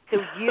him. So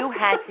you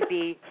had to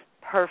be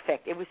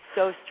perfect. It was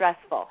so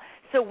stressful.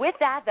 So with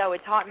that, though, it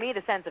taught me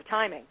the sense of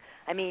timing.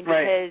 I mean,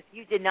 because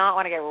you did not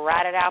want to get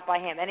ratted out by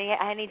him, and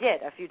he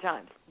did a few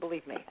times,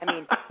 believe me. I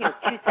mean,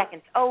 2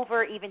 seconds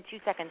over, even 2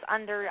 seconds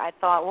under. I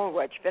thought, well,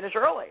 let's finish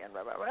early, and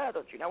blah, blah, blah.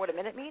 Don't you know what a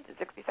minute means? It's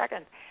 60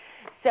 seconds.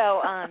 So,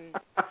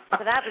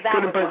 so that was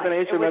good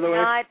impersonation, it was by the way.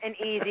 not an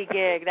easy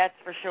gig, that's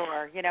for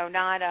sure.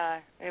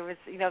 It was,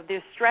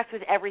 there's stress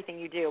with everything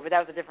you do, but that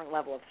was a different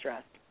level of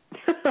stress.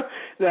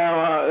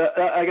 Now,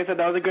 like I said,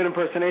 that was a good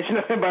impersonation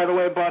of him, by the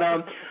way. But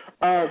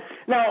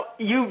now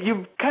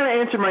you kind of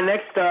answered my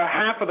next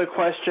half of the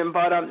question.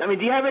 But I mean,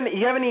 do you have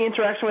any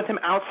interaction with him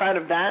outside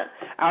of that?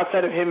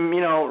 Outside of him,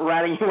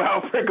 ratting you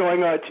out for going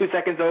 2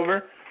 seconds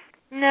over?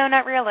 No,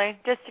 not really.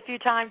 Just a few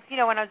times.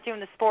 When I was doing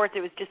the sports,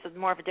 it was just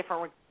more of a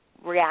different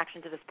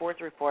reaction to the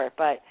sports report.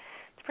 But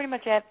that's pretty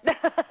much it.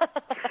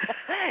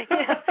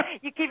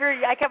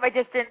 I kept my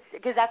distance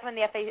because that's when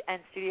the FAN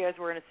studios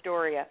were in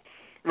Astoria.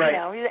 Right.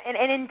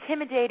 An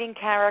intimidating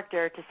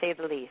character, to say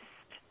the least.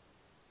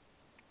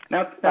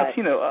 Now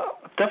Tina,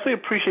 definitely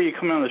appreciate you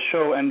coming on the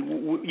show.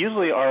 And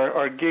usually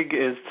our gig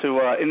is to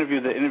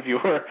interview the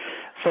interviewer.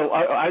 So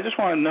I just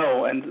want to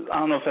know, and I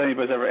don't know if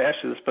anybody's ever asked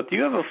you this, but do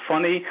you have a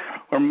funny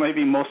or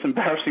maybe most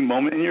embarrassing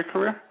moment in your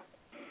career?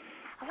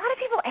 A lot of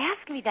people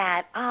ask me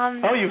that.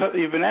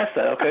 You've been asked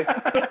that, okay.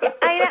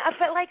 I know,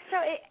 but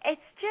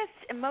it's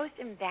just a most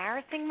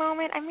embarrassing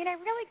moment. I mean, I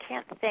really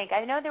can't think.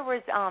 I know there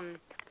was,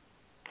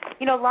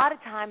 a lot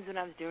of times when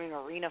I was doing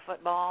arena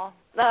football,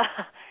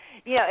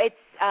 it's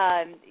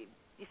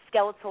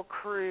skeletal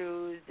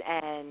crews,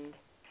 and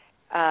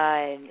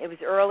it was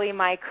early in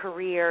my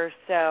career,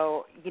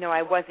 so,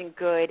 I wasn't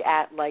good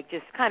at,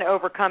 just kind of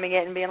overcoming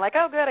it and being like,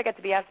 oh, good, I get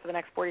to be asked for the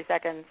next 40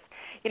 seconds.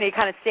 You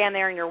kind of stand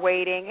there and you're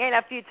waiting. And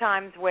a few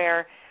times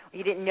where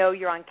you didn't know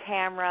you're on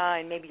camera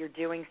and maybe you're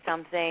doing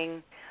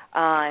something.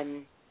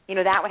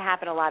 That would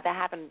happen a lot. That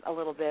happened a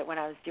little bit when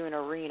I was doing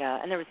arena.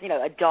 And there was,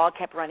 a dog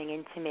kept running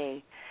into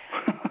me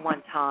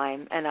one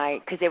time.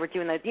 And because they were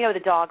doing the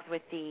dogs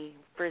with the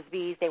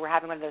Frisbees, they were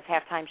having one of those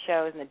halftime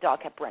shows, and the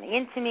dog kept running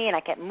into me, and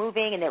I kept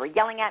moving, and they were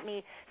yelling at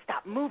me,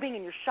 stop moving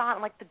in your shot.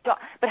 I'm like, the dog.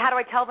 But how do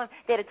I tell them?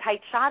 They had a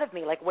tight shot of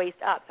me, waist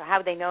up. So how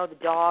would they know the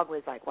dog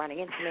was, running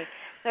into me?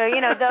 So,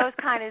 those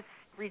kind of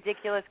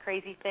ridiculous,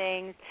 crazy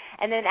things.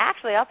 And then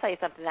actually, I'll tell you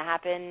something that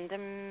happened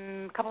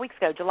a couple weeks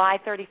ago, July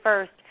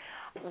 31st.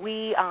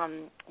 We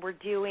were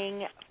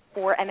doing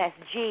for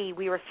MSG,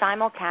 we were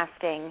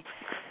simulcasting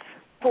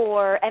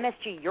for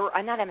MSG Europe,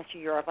 not MSG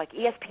Europe,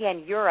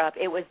 ESPN Europe.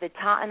 It was the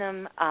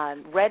Tottenham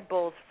Red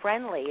Bulls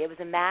friendly. It was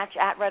a match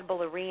at Red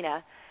Bull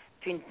Arena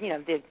between,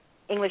 the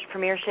English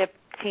Premiership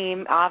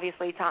team,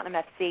 obviously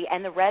Tottenham FC,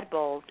 and the Red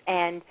Bulls.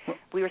 And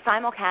we were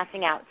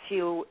simulcasting out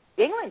to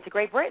England, to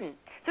Great Britain.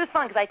 So it was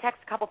fun because I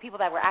texted a couple people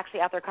that were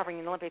actually out there covering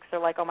the Olympics. They're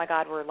like, oh, my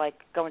God, we're,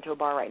 going to a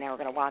bar right now.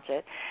 We're going to watch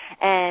it.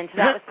 And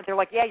so they're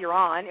like, yeah, you're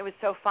on. It was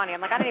so funny.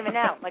 I'm like, I didn't even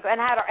know. And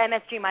I had our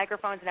MSG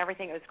microphones and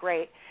everything. It was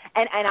great.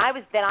 And I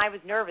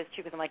was nervous,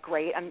 too, because I'm like,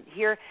 great. I'm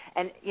here.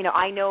 And,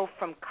 I know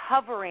from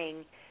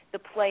covering the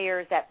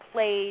players that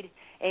played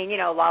in,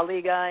 La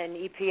Liga and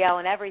EPL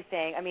and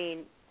everything. I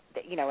mean,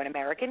 an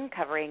American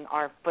covering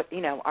our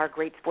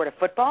great sport of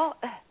football.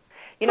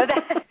 That,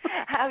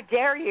 how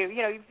dare you?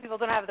 You people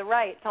don't have the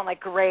right. So I'm like,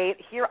 great.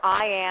 Here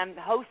I am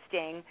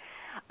hosting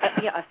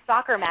a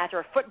soccer match or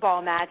a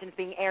football match, and it's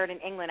being aired in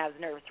England. I was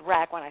a nervous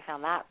wreck when I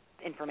found that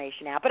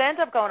information out. But it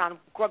ended up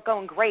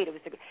going great.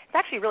 It's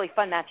actually a really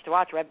fun match to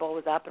watch. Red Bull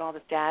was up and all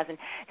this jazz. And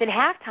then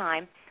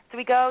halftime, so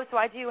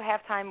I do a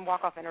halftime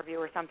walk-off interview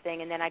or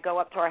something, and then I go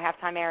up to our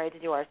halftime area to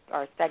do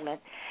our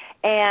segment.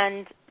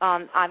 And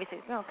obviously,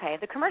 okay,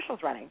 the commercial's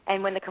running.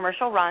 And when the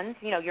commercial runs,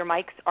 your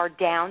mics are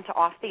down to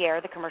off the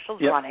air, the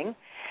commercial's running.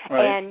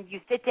 Right. And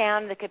you sit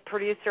down, the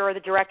producer or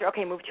the director,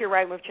 okay, move to your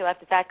right, move to your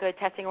left, is that good?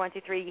 Testing 1,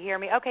 2, 3, you hear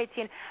me? Okay,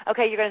 Tina,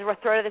 okay, you're going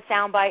to throw to the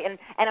sound bite, and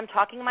I'm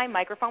talking my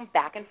microphone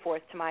back and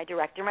forth to my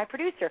director, my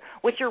producer.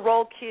 What's your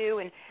roll cue?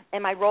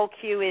 And my roll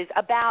cue is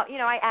about,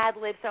 I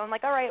ad-lib, so I'm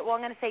like, all right, well,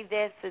 I'm going to say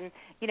this, and,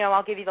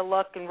 I'll give you the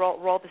look and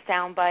roll the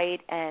sound bite.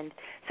 And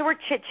so we're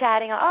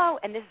chit-chatting. Oh,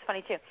 and this is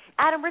funny, too.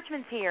 Adam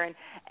Richman's here and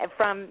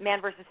from Man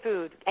vs.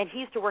 Food, and he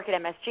used to work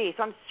at MSG,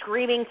 so I'm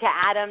screaming to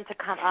Adam to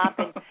come up,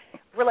 and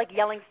we're like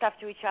yelling stuff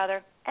to each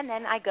other, and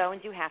then I go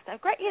and do halftime.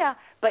 Great,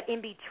 but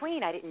in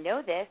between, I didn't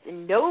know this,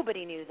 and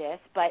nobody knew this,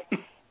 but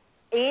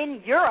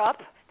in Europe,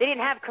 they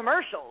didn't have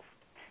commercials.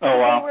 So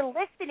they were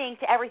listening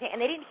to everything,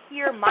 and they didn't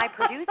hear my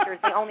producers.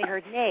 They only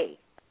heard me.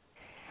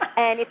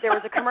 And if there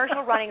was a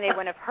commercial running, they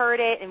wouldn't have heard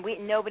it, and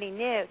nobody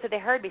knew, so they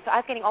heard me. So I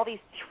was getting all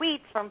these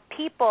tweets from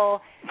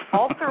people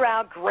all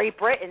throughout Great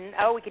Britain.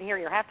 Oh, we can hear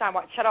your halftime.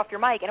 Shut off your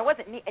mic. And it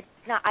wasn't me. It's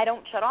not. I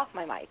don't shut off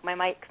my mic. My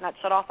mic's not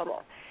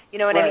shut-offable. You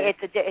know what I mean?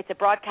 It's a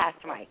broadcast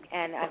mic,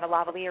 and I have a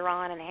lavalier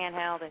on and a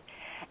handheld.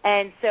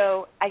 And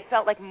so I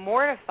felt like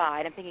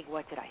mortified. I'm thinking,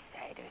 what did I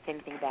say? Did I say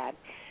anything bad?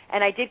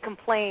 And I did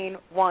complain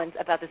once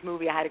about this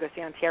movie I had to go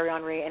see on Thierry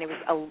Henry, and it was,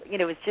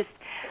 it was just,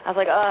 I was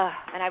like, ugh,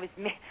 and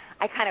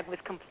I kind of was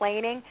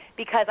complaining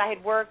because I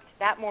had worked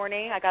that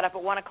morning. I got up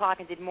at 1 o'clock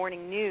and did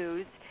morning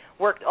news,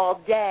 worked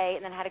all day,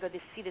 and then had to go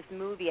see this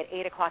movie at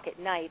 8 o'clock at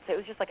night. So it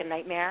was just like a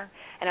nightmare,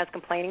 and I was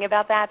complaining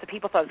about that. So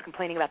people thought I was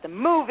complaining about the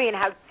movie and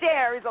how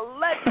dare he's a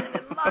legend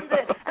in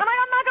London. And I'm like,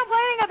 I'm not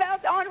complaining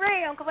about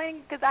Henry. I'm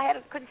complaining because I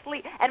couldn't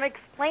sleep. And I'm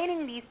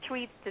explaining these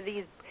tweets to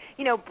these,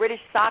 British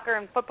soccer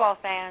and football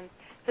fans.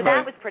 So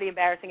that was pretty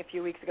embarrassing a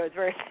few weeks ago. It's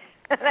very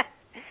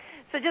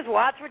so just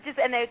watch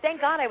and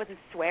thank God I wasn't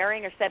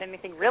swearing or said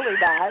anything really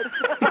bad.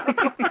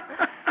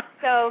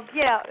 So,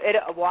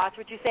 watch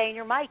what you say in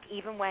your mic,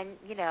 even when,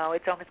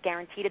 it's almost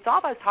guaranteed it's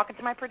off. I was talking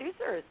to my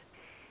producers.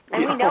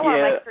 And we know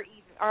our mics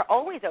are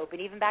always open,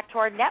 even back to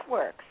our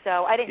network.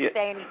 So I didn't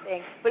say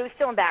anything, but it was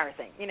still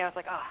embarrassing. It's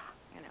like,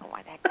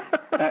 why that guy?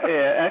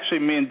 Actually,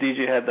 me and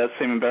DJ had that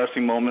same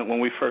embarrassing moment when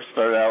we first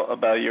started out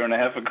about a year and a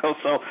half ago,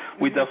 so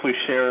we definitely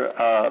share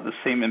the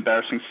same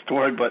embarrassing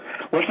story. But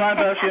let's not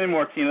embarrass you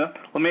anymore, Tina.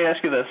 Let me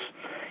ask you this.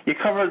 You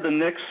covered the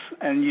Knicks,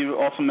 and you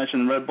also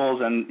mentioned Red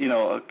Bulls, and,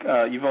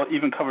 you've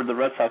even covered the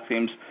Red Sox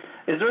games.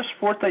 Is there a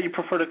sport that you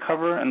prefer to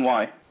cover, and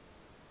why?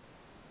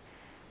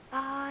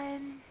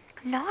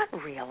 Not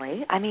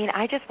really. I mean,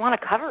 I just want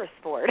to cover a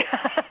sport.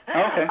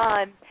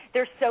 Okay.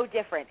 They're so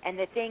different, and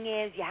the thing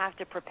is, you have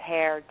to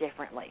prepare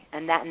differently,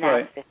 and that's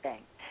the thing.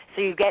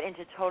 So you get into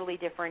totally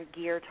different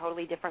gear,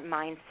 totally different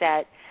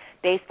mindset.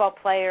 Baseball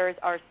players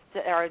are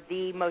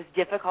the most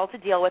difficult to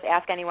deal with.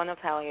 Ask anyone; they'll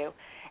tell you.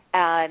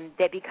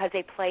 That because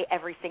they play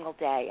every single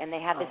day, and they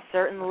have a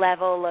certain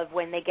level of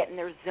when they get in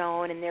their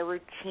zone and their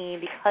routine,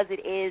 because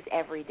it is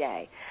every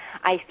day.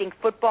 I think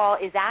football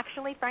is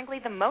actually, frankly,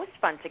 the most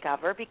fun to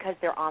cover because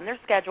they're on their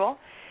schedule.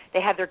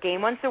 They have their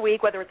game once a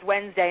week, whether it's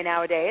Wednesday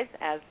nowadays,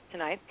 as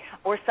tonight,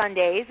 or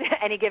Sundays,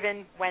 any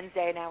given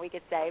Wednesday now we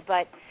could say.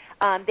 But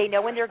they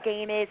know when their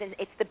game is, and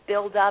it's the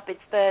build-up, it's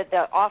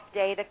the off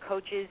day, the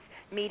coaches'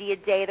 media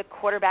day, the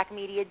quarterback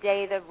media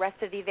day, the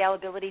rest of the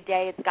availability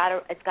day. It's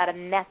got a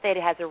method.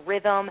 It has a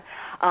rhythm.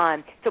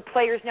 So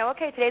players know,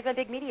 okay, today's my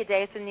big media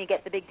day, so then you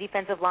get the big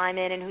defensive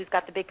lineman and who's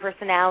got the big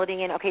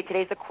personality, and, okay,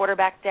 today's the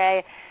quarterback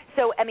day.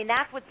 So, I mean,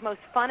 that's what's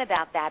most fun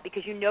about that,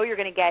 because you're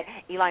going to get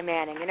Eli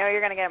Manning. You're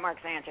going to get Mark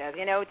Sanchez.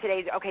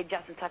 Today's, okay,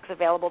 Justin Tuck's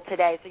available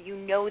today, so you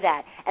know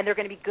that. And they're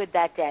going to be good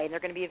that day, and they're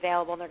going to be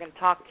available, and they're going to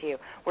talk to you.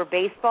 Where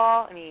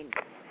baseball, I mean,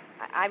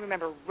 I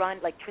remember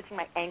twisting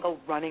my ankle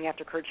running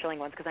after Curt Schilling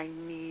once because I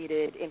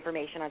needed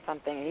information on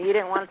something, and he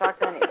didn't want to talk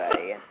to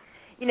anybody.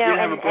 You didn't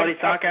have a bloody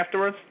talk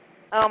afterwards?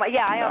 I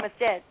almost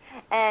did.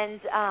 And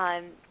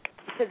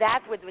so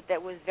that's what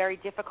that was very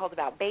difficult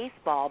about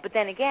baseball. But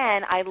then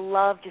again, I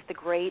love just the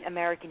great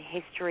American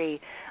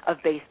history of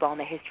baseball and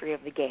the history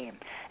of the game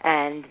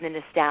and the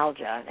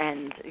nostalgia.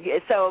 And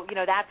so,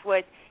 that's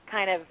what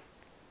kind of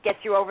gets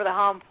you over the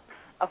hump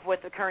of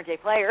what the current day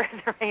players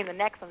are in the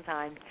neck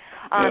sometimes.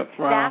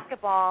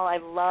 Basketball, I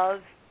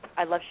love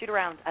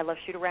shoot-around. I love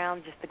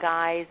shoot-around, just the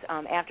guys.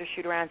 After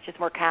shoot-around, it's just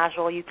more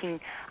casual.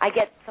 I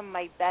get some of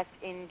my best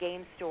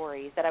in-game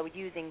stories that I would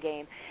use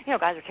in-game.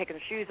 Guys are taking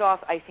their shoes off,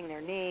 icing their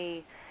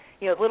knee,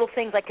 little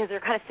things because they're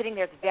kind of sitting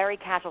there. It's very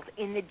casual. It's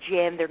in the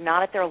gym. They're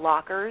not at their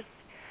lockers.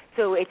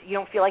 So you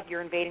don't feel like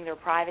you're invading their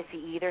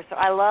privacy either. So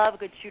I love a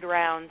good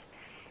shoot-around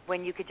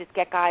when you could just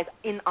get guys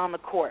on the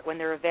court, when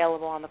they're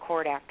available on the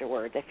court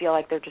afterwards. I feel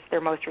like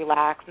they're most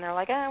relaxed, and they're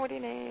like, what do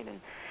you need?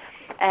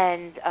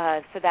 And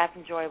so that's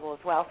enjoyable as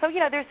well. So,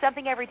 there's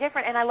something every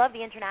different, and I love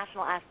the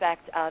international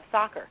aspect of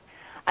soccer.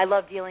 I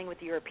love dealing with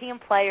the European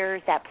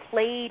players that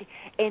played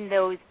in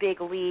those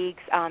big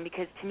leagues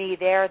because, to me,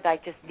 they're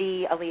like just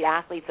the elite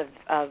athletes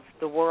of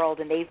the world,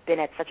 and they've been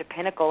at such a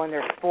pinnacle in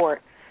their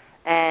sport.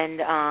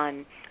 And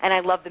I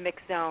love the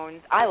mixed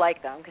zones. I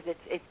like them because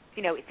it's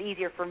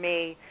easier for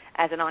me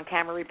as an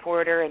on-camera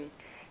reporter and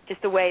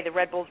just the way the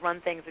Red Bulls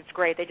run things, it's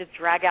great. They just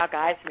drag out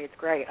guys for me. It's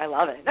great. I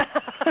love it.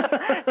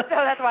 So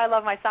that's why I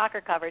love my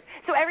soccer coverage.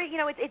 So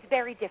it's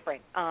very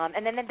different.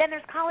 And then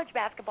there's college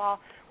basketball,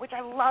 which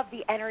I love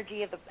the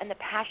energy of and the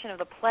passion of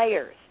the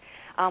players.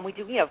 We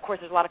do, of course,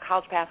 there's a lot of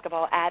college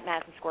basketball at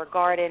Madison Square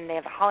Garden. They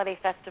have the Holiday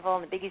Festival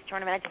and the Big East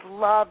Tournament. I just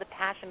love the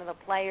passion of the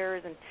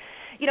players. And,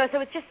 so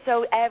it's just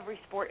every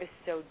sport is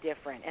so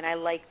different, and I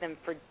like them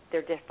for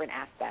their different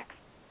aspects.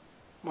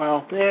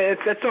 Well, yeah,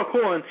 it's so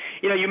cool. And,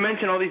 you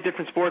mentioned all these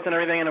different sports and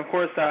everything, and, of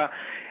course,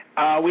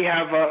 we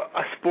have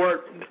a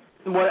sport,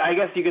 what I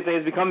guess you could say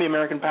has become the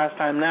American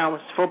pastime now,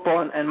 which is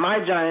football. And my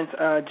Giants,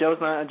 Joe's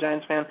not a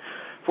Giants fan,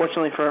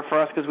 fortunately for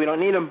us, because we don't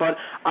need them. But,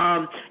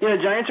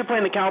 Giants are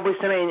playing the Cowboys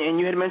tonight, and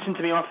you had mentioned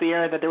to me off the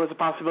air that there was a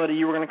possibility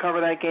you were going to cover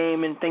that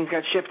game and things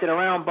got shifted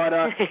around. But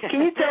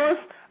can you tell us,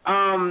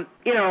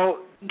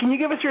 can you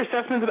give us your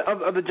assessment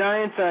of the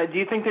Giants? Do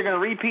you think they're going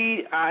to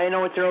repeat? I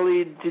know it's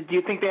early. Do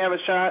you think they have a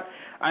shot?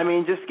 I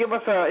mean, just give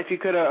us, if you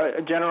could, a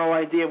general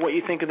idea of what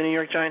you think of the New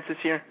York Giants this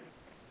year.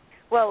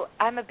 Well,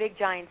 I'm a big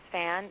Giants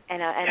fan,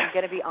 and I'm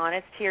going to be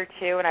honest here,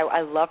 too, and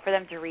I love for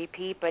them to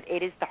repeat, but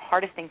it is the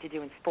hardest thing to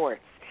do in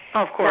sports.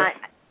 Oh, of course.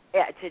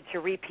 To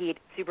repeat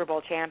Super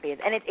Bowl champions.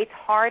 And it's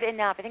hard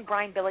enough. I think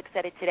Brian Billick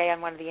said it today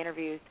on one of the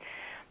interviews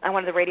on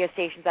one of the radio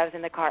stations. I was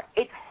in the car.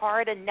 It's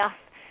hard enough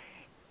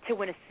to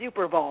win a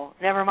Super Bowl,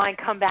 never mind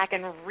come back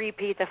and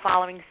repeat the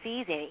following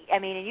season. I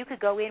mean, and you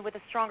could go in with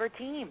a stronger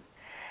team.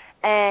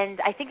 And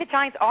I think the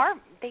Giants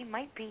they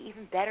might be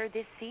even better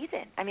this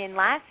season. I mean,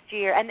 last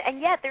year, and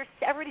yet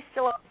everybody's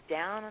still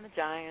down on the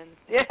Giants.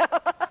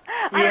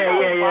 I don't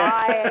know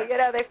why.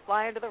 They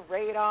fly under the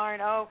radar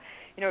and,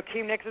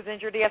 Akeem Nicks was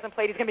injured. He hasn't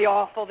played. He's going to be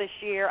awful this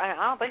year. I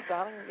don't think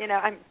so.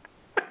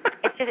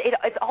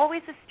 It's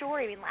always a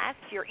story. I mean, last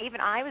year,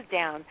 even I was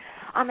down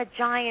on the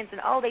Giants,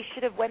 and, they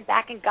should have went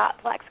back and got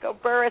Plaxico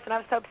Burress, and I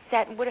was so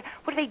upset. And what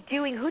are they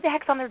doing? Who the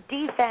heck's on their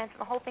defense? And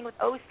the whole thing with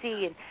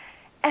OC,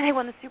 and they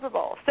won the Super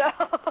Bowl.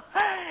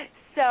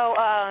 So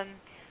I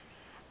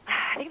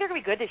think they're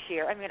going to be good this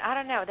year. I mean, I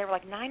don't know. They were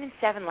like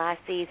 9-7 last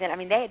season. I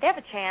mean, they have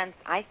a chance,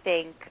 I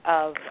think,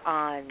 of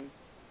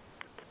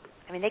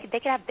they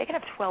could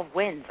have 12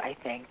 wins, I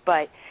think.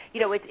 But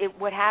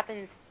what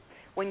happens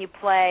when you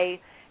play,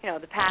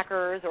 the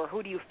Packers, or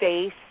who do you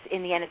face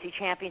in the NFC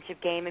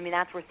Championship game? I mean,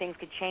 that's where things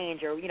could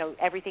change, or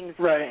everything's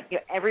right.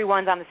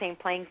 Everyone's on the same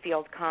playing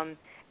field come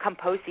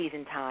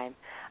postseason time.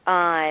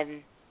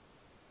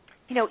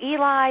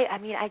 Eli,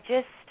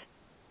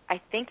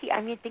 I think he's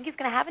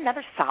going to have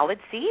another solid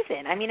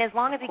season. I mean, as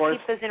long as he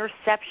keeps those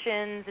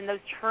interceptions and those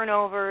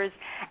turnovers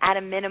at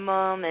a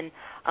minimum, and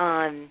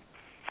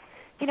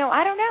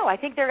I don't know. I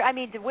think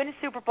to win a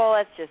Super Bowl,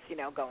 that's just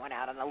going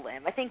out on a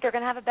limb. I think they're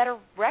going to have a better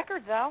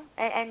record though,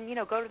 and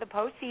go to the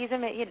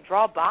postseason,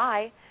 draw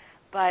by.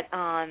 But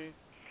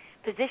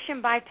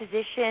position by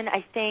position,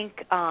 I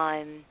think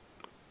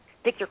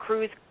Victor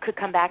Cruz could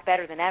come back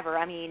better than ever.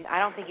 I mean, I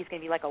don't think he's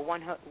going to be like a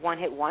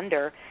one-hit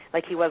wonder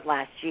like he was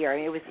last year. I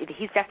mean,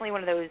 he's definitely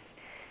one of those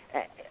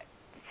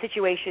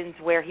situations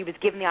where he was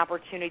given the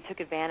opportunity, took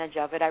advantage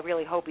of it. I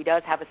really hope he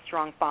does have a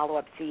strong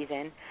follow-up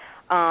season.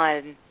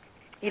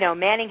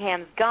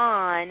 Manningham's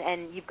gone,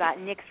 and you've got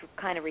Nicks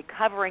kind of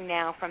recovering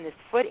now from this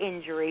foot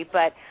injury,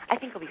 but I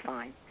think he'll be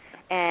fine.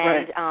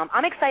 And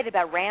I'm excited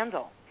about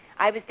Randall.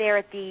 I was there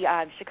at the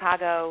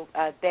Chicago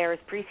Bears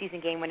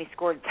preseason game when he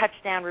scored a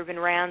touchdown, Ruben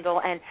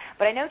Randall.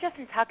 But I know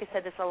Justin Tuck has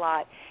said this a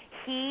lot.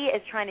 He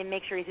is trying to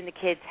make sure he's in the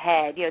kid's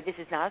head. This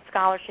is not a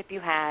scholarship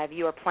you have.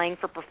 You are playing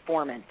for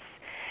performance,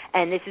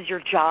 and this is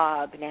your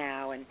job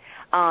now. And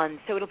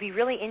so it'll be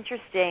really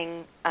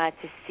interesting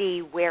to see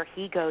where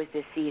he goes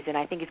this season.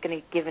 I think he's going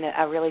to be given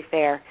a really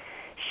fair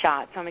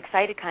shot. So I'm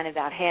excited kind of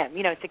about him.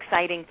 It's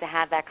exciting to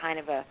have that kind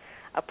of a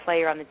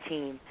player on the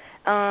team.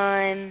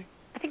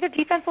 I think their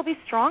defense will be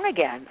strong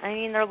again. I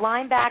mean, their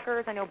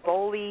linebackers, I know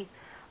Boley's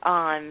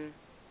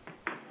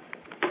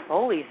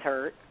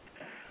hurt.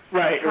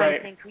 Right.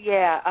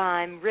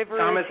 Rivers.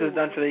 Thomas is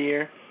done for the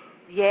year.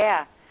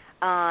 Yeah.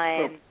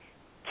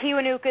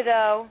 Kiwanuka,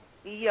 though,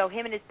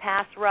 him and his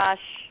pass rush,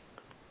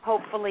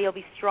 hopefully he'll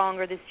be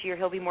stronger this year.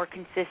 He'll be more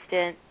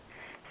consistent.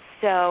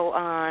 So,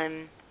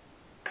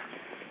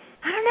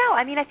 I don't know.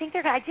 I mean, I think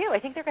they're going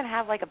to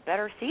have like a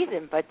better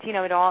season, but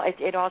it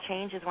all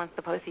changes once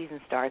the postseason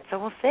starts. So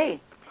we'll see.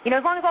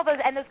 As long as all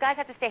those guys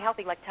have to stay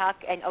healthy, like Tuck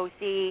and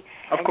OC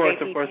and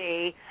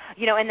JPP,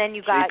 and then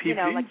you got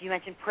JPP? Like you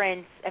mentioned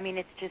Prince. I mean,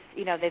 it's just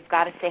they've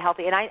got to stay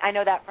healthy, and I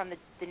know that from the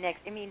Knicks.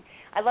 I mean,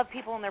 I love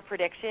people and their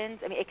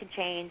predictions. I mean, it can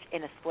change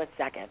in a split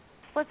second.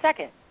 I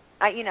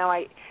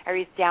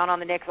was down on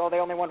the Knicks. They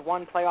only won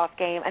one playoff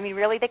game. I mean,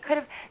 really, they could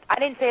have. I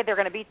didn't say they're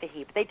going to beat the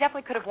Heat. They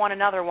definitely could have won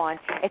another one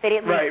if they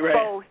didn't lose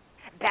both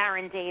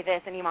Baron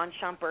Davis and Iman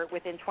Shumpert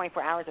within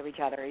 24 hours of each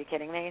other. Are you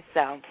kidding me?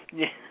 So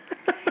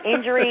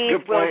injuries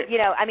will.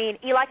 I mean,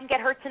 Eli can get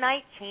hurt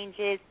tonight.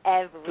 Changes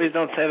everything. Please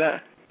don't say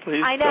that.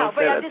 Please. I know, don't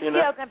but say I'm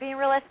that, just I'm being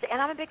realistic, and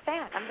I'm a big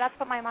fan. I'm about to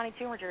put my Monty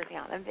Toomer jersey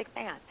on. I'm a big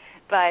fan,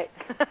 but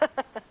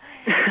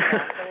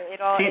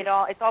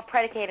it's all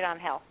predicated on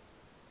health.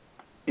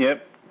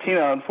 Yep.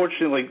 Tina,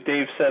 unfortunately, like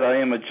Dave said, I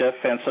am a Jet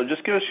fan, so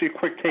just give us your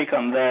quick take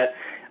on that.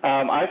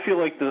 I feel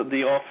like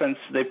the offense,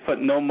 they put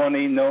no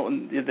money,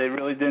 they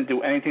really didn't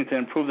do anything to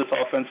improve this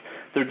offense.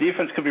 Their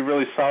defense could be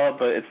really solid,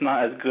 but it's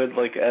not as good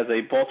like as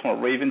a Baltimore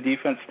Raven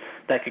defense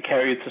that could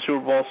carry it to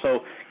Super Bowl. So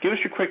give us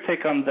your quick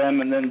take on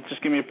them, and then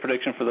just give me a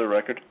prediction for their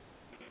record.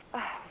 Oh,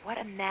 what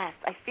a mess.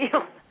 I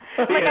feel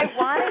like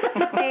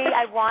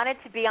I wanted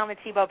to be on the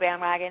Tebow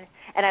bandwagon,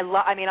 and I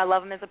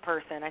love him as a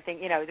person. I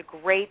think, he's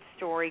a great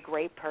story,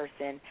 great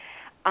person.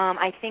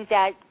 I think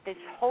that this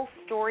whole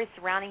story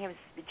surrounding him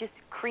just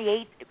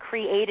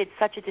created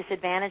such a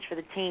disadvantage for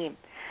the team.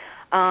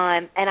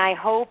 And I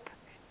hope,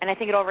 and I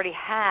think it already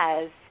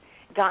has,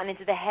 gotten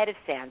into the head of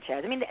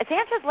Sanchez. I mean,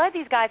 Sanchez led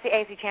these guys to the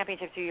AFC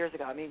Championship 2 years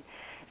ago. I mean,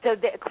 so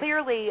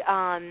clearly,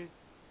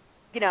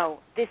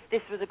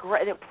 this was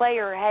a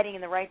player heading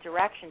in the right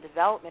direction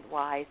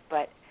development-wise,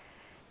 but,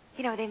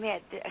 they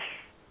made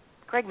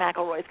Greg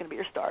McElroy is going to be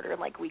your starter in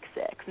week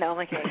 6. No,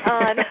 I'm kidding. So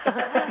I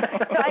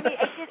mean,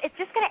 it's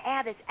just going to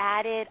add this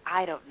added.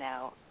 I don't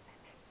know.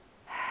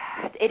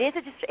 It is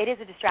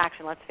a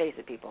distraction. Let's face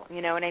it, people.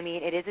 You know what I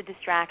mean? It is a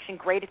distraction.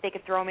 Great if they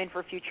could throw him in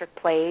for future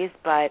plays,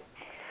 but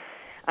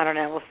I don't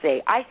know. We'll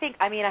see. I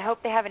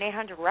hope they have an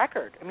 800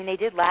 record. I mean, they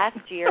did last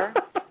year.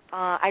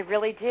 I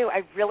really do.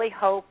 I really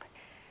hope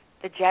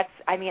the Jets.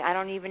 I mean, I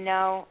don't even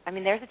know. I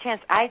mean, there's a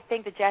chance. I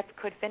think the Jets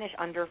could finish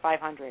under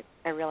 500.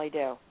 I really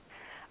do.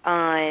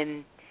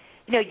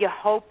 You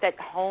hope that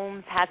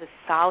Holmes has a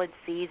solid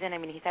season. I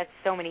mean, he's had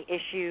so many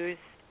issues.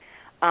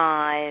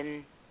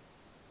 And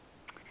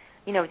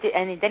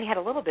then he had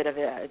a little bit of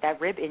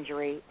that rib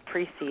injury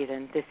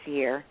preseason this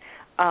year.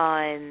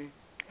 Then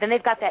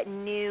they've got that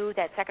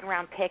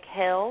second-round pick,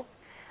 Hill.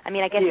 I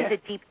mean, I guess he's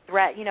a deep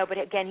threat, but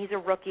again, he's a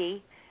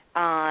rookie.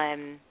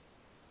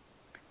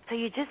 So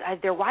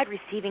their wide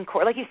receiving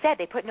core, like you said,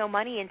 they put no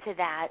money into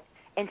that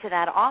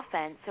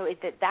offense. So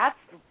that's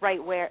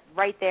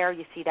right there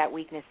you see that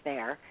weakness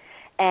there.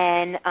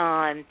 And,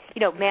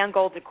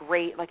 Mangold's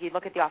great. Like, you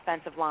look at the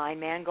offensive line,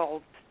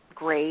 Mangold's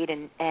great,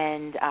 and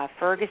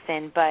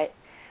Ferguson. But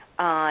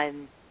I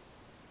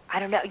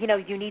don't know.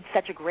 You need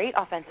such a great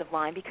offensive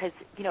line because,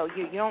 you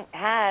don't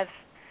have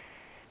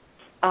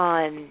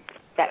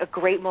a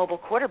great mobile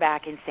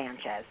quarterback in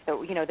Sanchez.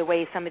 So, the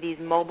way some of these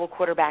mobile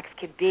quarterbacks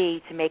could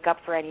be to make up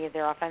for any of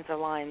their offensive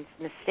line's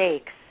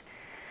mistakes.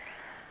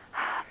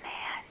 Oh,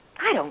 man.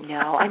 I don't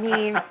know. I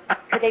mean,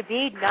 could they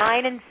be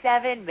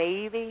 9-7?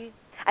 Maybe.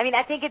 I mean,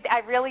 I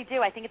really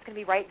do. I think it's going to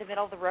be right in the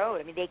middle of the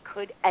road. I mean, they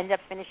could end up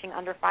finishing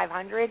under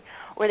 500,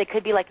 or they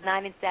could be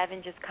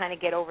 9-7, just kind of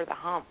get over the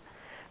hump.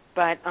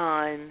 But,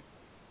 I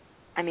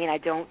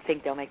don't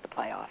think they'll make the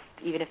playoffs,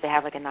 even if they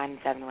have a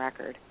 9-7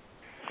 record.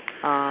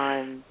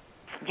 I'm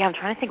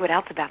trying to think what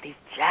else about these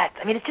Jets.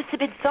 I mean, it's just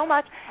been so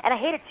much, and I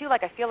hate it too. I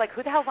feel like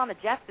who the hell's on the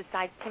Jets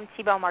besides Tim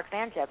Tebow and Mark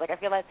Sanchez? I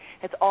feel like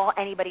that's all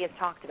anybody has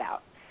talked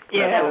about.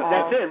 Yeah,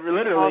 that's it.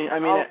 Literally,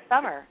 all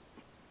summer.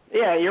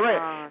 Yeah, you're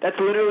right. That's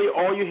literally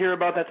all you hear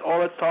about. That's all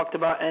that's talked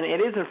about, and it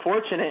is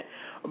unfortunate.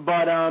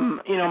 But,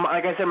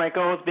 like I said, my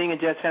co-host being a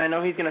Jets fan, I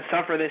know he's going to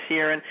suffer this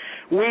year. And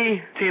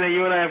Tina,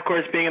 you and I, of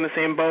course, being in the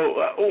same boat,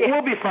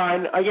 we'll be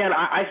fine. Again,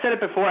 I said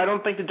it before. I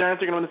don't think the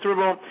Giants are going to win the Super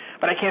Bowl,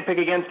 but I can't pick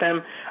against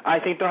them. I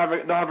think they'll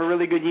have a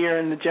really good year.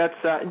 And the Jets,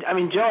 Joe,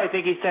 I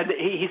think he said that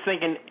he's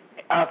thinking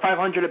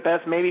 500 at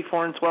best, maybe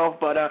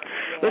 4-12. But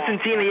listen,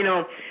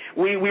 Tina,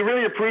 we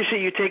really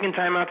appreciate you taking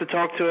time out to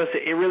talk to us.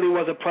 It really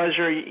was a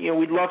pleasure.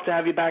 We'd love to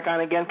have you back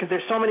on again because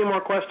there's so many more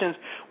questions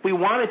we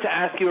wanted to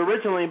ask you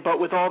originally, but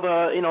with all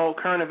the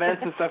current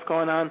events and stuff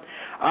going on,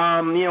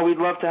 we'd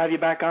love to have you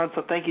back on.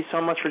 So thank you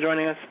so much for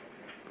joining us.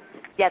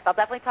 Yes, I'll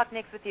definitely talk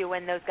Knicks with you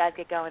when those guys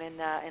get going in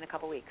a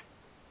couple weeks.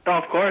 Oh,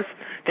 of course.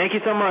 Thank you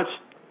so much.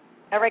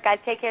 All right, guys.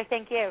 Take care.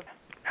 Thank you.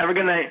 Have a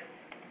good night.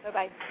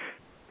 Bye-bye.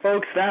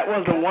 Folks, that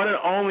was the one and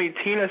only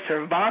Tina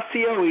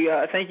Servacio. We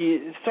thank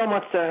you so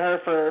much to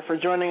her for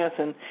joining us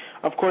and,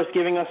 of course,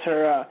 giving us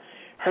her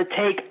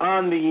take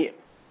on the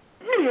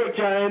New York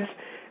Giants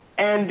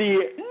and the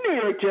New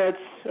York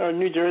Jets, or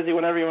New Jersey,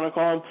 whatever you want to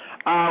call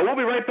them. We'll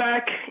be right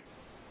back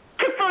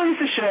to finish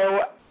the show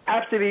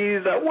after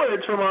these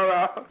words from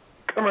our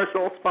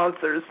commercial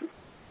sponsors.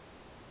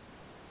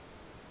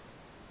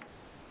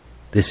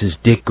 This is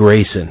Dick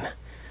Grayson,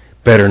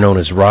 better known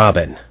as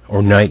Robin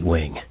or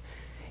Nightwing.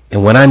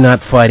 And when I'm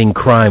not fighting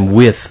crime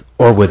with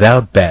or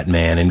without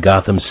Batman in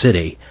Gotham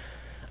City,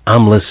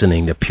 I'm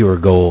listening to Pure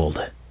Gold.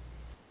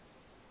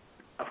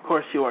 Of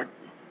course you are,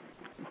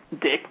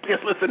 Dick.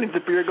 Just listening to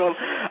Pure Gold.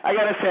 I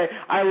gotta say,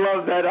 I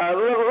love that.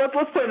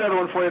 Let's play another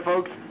one for you,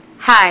 folks.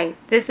 Hi,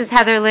 this is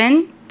Heather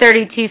Lynn,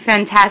 32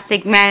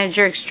 Fantastic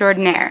Manager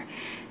Extraordinaire.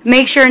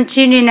 Make sure and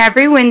tune in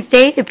every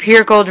Wednesday to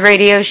Pure Gold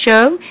Radio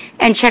Show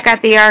and check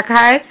out the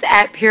archives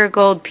at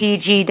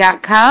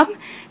puregoldpg.com.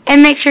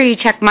 And make sure you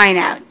check mine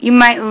out. You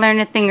might learn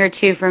a thing or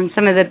two from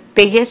some of the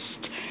biggest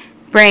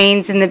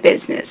brains in the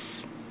business.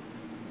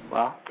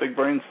 Wow, big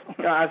brains.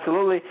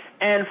 Absolutely.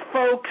 And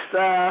folks,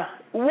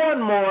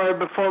 one more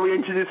before we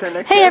introduce our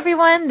next Hey guest.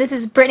 everyone, this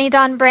is Brittany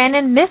Dawn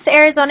Brandon, Miss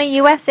Arizona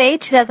USA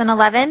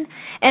 2011,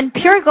 and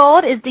Pure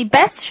Gold is the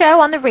best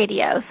show on the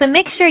radio, so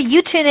make sure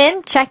you tune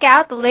in, check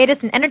out the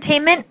latest in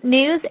entertainment,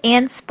 news,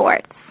 and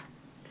sports.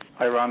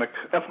 Ironic.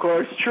 Of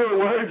course, true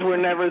words were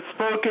never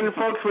spoken.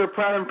 Folks, we're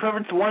proud and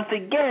privileged once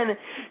again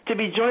to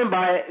be joined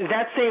by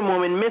that same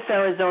woman, Miss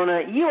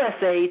Arizona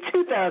USA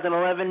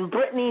 2011,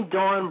 Brittany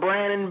Dawn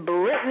Brandon.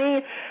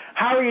 Brittany,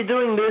 how are you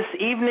doing this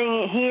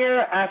evening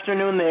here,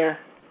 afternoon there?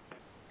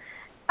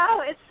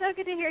 Oh, it's so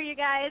good to hear you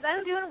guys.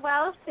 I'm doing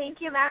well,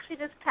 thank you. I'm actually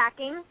just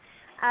packing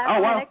for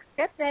wow. the next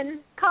trip and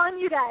calling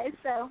you guys.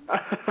 So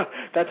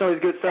that's always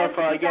good stuff.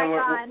 Again,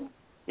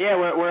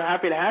 we're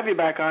happy to have you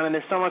back on, and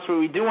there's so much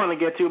we do want to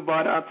get to.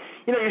 But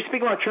you're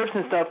speaking about trips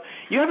and stuff.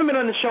 You haven't been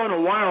on the show in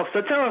a while,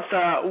 so tell us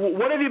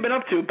what have you been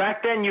up to?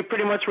 Back then, you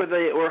pretty much were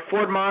a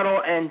Ford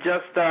model, and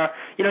just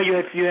you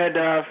had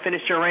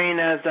finished your reign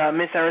as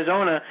Miss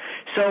Arizona.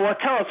 So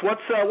tell us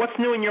what's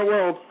new in your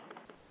world.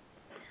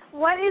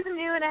 What is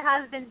new, and it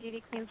has been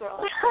Beauty Queen's world.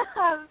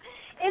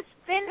 It's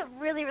been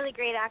really, really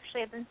great,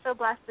 actually. I've been so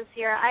blessed this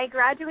year. I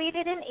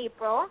graduated in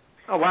April.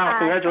 Oh, wow.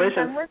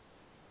 Congratulations.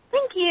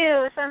 Thank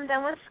you. So I'm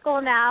done with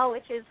school now,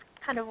 which is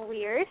kind of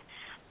weird.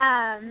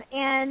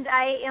 And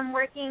I am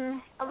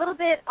working a little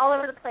bit all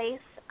over the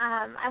place.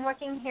 I'm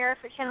working here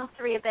for Channel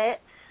 3 a bit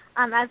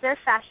as their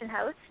fashion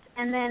host.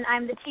 And then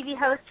I'm the TV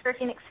host for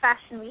Phoenix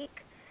Fashion Week.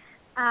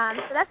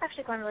 So that's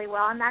actually going really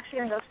well. I'm actually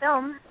going to go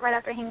film right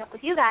after I hang up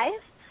with you guys.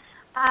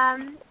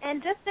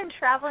 And just been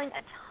traveling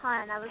a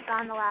ton. I was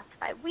gone the last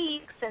 5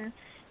 weeks, and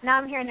now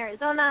I'm here in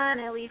Arizona,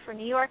 and I leave for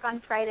New York on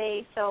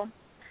Friday. So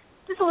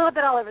just a little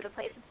bit all over the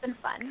place. It's been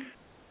fun.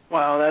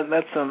 Wow,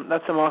 that's some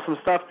awesome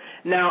stuff.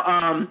 Now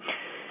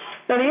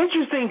the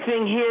interesting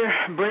thing here,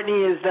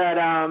 Brittany, is that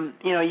I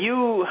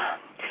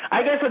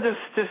guess I'll just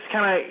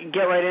kind of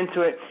get right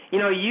into it.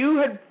 You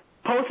had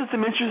posted some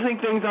interesting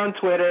things on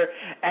Twitter,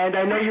 and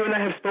I know you and I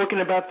have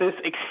spoken about this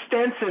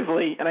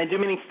extensively, and I do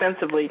mean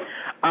extensively,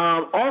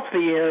 off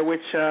the air,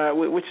 which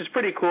is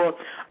pretty cool.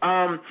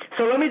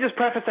 So let me just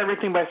preface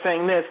everything by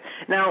saying this.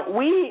 Now,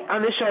 we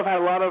on this show have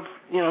had a lot of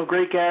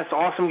great guests,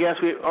 awesome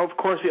guests. We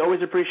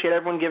always appreciate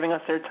everyone giving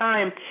us their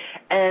time,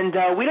 and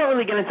we don't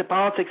really get into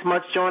politics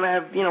much. Joe and I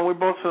have, we're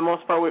both for the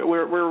most part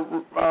we're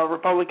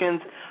Republicans.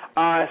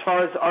 As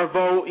far as our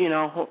vote,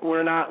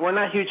 we're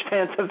not huge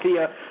fans of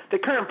the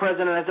current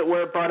president, as it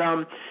were. But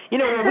when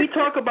we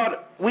talk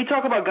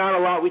about God a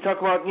lot. We talk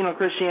about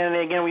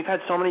Christianity. Again, we've had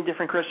so many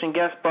different Christian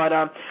guests, but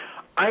I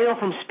know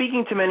from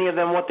speaking to many of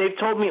them, what they've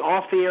told me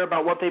off the air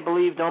about what they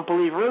believe, don't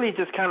believe, really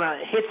just kind of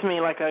hits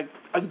me like a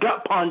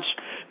gut punch,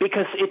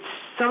 because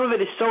some of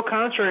it is so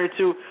contrary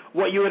to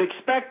what you would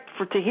expect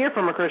to hear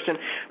from a Christian.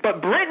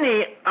 But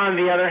Brittany, on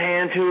the other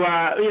hand, who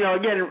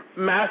again,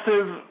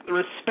 massive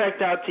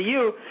respect out to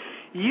you.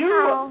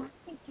 You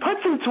put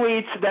some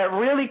tweets that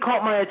really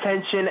caught my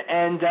attention,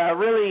 and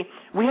really,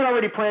 we had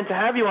already planned to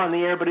have you on the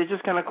air, but it's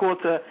just kind of cool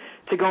to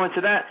go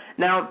into that.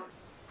 Now,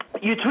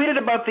 you tweeted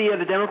about the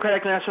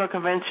Democratic National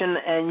Convention,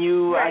 and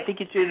I think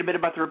you tweeted a bit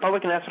about the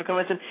Republican National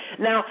Convention.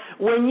 Now,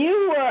 when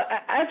you,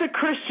 as a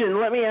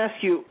Christian, let me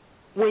ask you,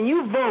 when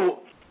you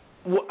vote,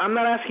 I'm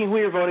not asking who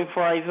you're voting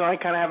for, even though I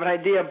kind of have an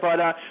idea, but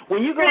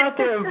when you go out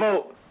there and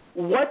vote,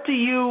 what do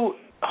you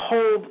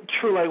hold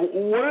true? Like,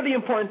 what are the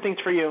important things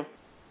for you?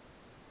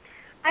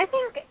 I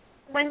think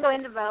when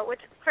going to vote,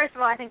 which, first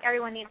of all, I think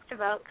everyone needs to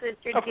vote because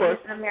it's your duty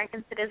as an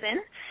American citizen.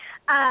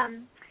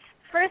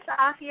 First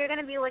off, you're going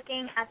to be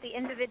looking at the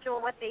individual,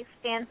 what they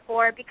stand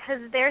for,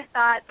 because their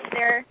thoughts,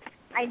 their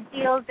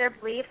ideals, their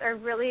beliefs are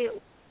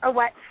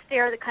what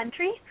steer the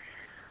country.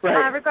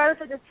 Right. Regardless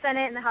of the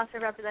Senate and the House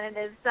of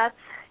Representatives, that's,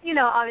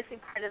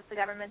 obviously part of the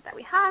government that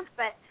we have,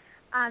 but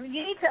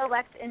you need to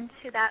elect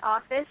into that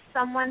office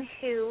someone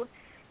who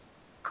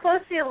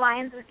closely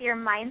aligns with your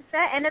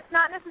mindset, and it's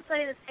not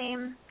necessarily the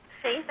same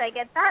faith, I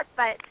get that,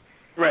 but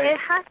it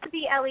has to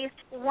be at least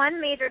one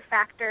major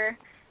factor.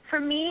 For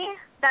me,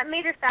 that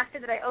major factor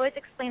that I always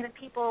explain to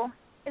people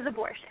is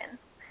abortion.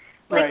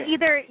 Like,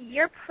 either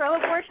you're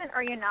pro-abortion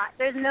or you're not.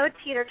 There's no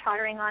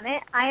teeter-tottering on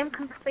it. I am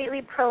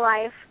completely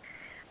pro-life.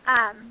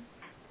 I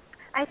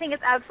think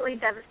it's absolutely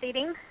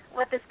devastating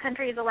what this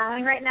country is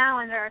allowing right now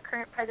under our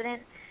current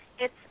president.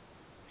 It's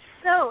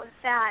so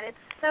sad. It's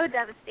so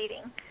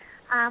devastating.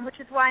 Which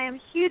is why I'm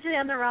hugely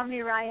on the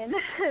Romney-Ryan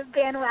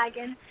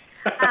bandwagon.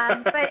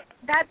 But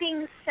that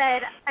being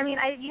said,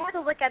 you have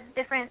to look at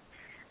different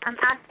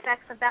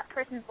aspects of that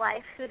person's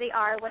life, who they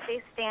are, what they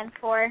stand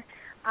for.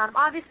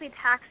 Obviously,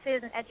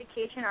 taxes and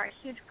education are a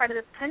huge part of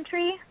this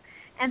country,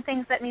 and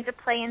things that need to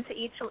play into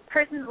each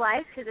person's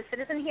life who's a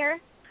citizen here.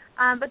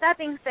 But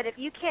that being said, if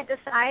you can't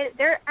decide,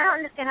 I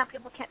don't understand how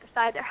people can't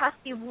decide. There has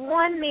to be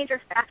one major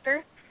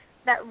factor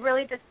that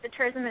really just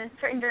deters them in a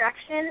certain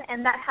direction,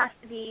 and that has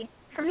to be,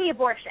 for me,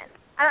 abortion.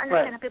 I don't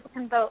understand how people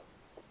can vote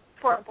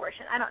for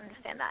abortion. I don't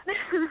understand that.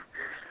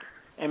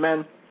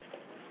 Amen.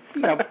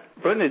 Now,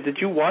 Brittany, did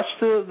you watch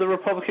the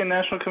Republican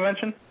National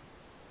Convention?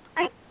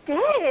 I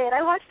did.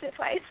 I watched it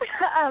twice.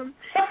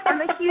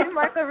 I'm a huge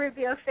Marco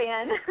Rubio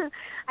fan.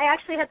 I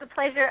actually had the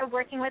pleasure of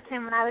working with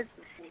him when I was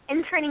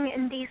interning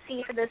in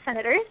D.C. for the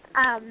Senators.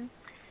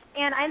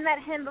 And I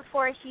met him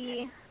before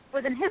he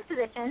was in his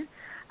position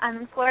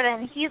in Florida,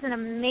 and he's an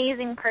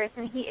amazing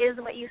person. He is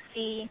what you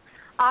see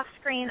off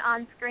screen,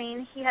 on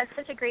screen. He has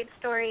such a great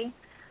story.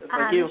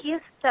 Thank you. He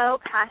is so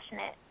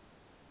passionate.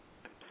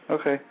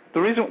 Okay. The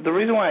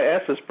reason why I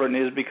asked this, Brittany,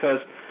 is because,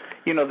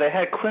 you know, they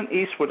had Clint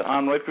Eastwood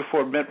on right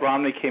before Mitt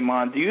Romney came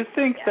on. Do you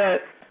think that,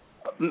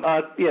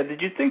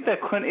 did you think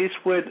that Clint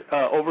Eastwood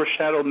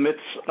overshadowed Mitt's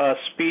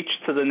speech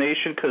to the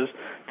nation? Because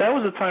that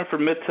was the time for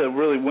Mitt to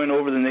really win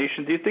over the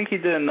nation. Do you think he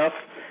did enough,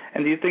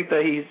 and do you think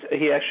that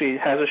he actually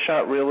has a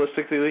shot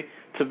realistically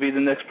to be the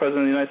next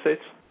president of the United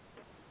States?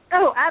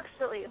 Oh,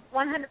 absolutely,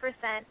 100%.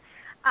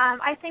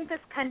 I think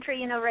this country,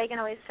 you know, Reagan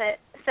always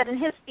said in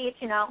his speech,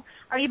 you know,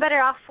 are you better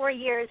off 4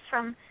 years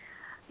from,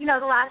 you know,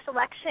 the last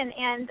election?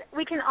 And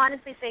we can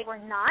honestly say we're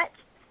not.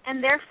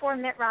 And therefore,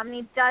 Mitt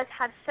Romney does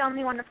have so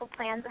many wonderful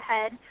plans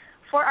ahead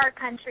for our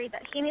country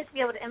that he needs to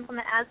be able to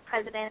implement as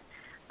president.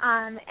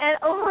 And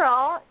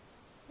overall,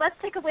 let's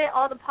take away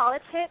all the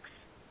politics.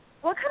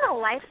 What kind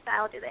of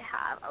lifestyle do they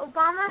have?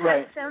 Obama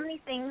has so many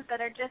things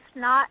that are just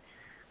not.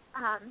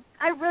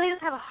 I really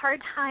just have a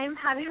hard time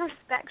having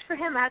respect for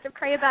him. I have to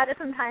pray about it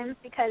sometimes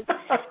because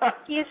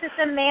he's just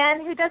a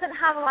man who doesn't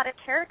have a lot of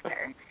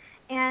character.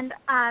 And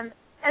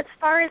as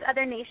far as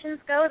other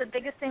nations go, the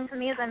biggest thing for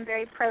me is I'm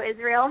very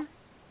pro-Israel.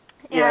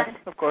 Yes,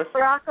 and of course.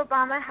 Barack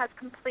Obama has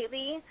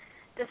completely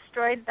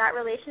destroyed that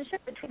relationship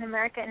between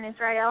America and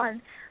Israel,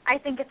 and I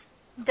think it's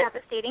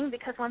devastating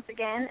because, once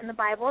again, in the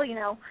Bible, you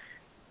know,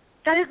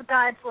 that is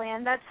God's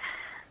land. That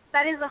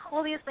is the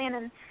holiest land,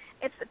 and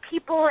it's the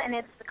people and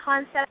it's the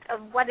concept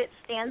of what it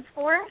stands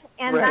for,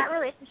 and that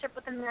relationship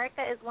with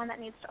America is one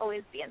that needs to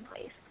always be in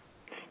place.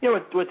 You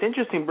know, what's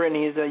interesting,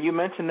 Brittany, is that you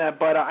mentioned that,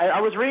 but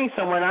I was reading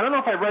somewhere, and I don't know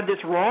if I read this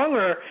wrong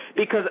or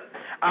because,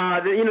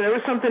 you know, there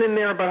was something in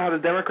there about how the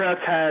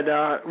Democrats had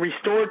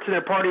restored to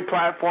their party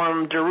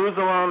platform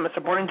Jerusalem,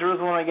 supporting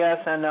Jerusalem, I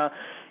guess, and,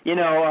 you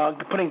know,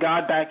 putting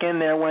God back in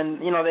there when,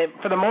 you know, they,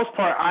 for the most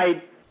part,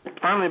 I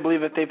firmly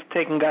believe that they've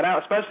taken God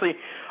out, especially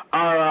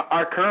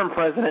our current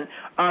president.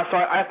 So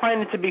I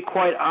find it to be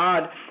quite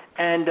odd.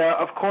 And,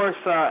 of course,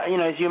 you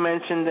know, as you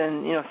mentioned,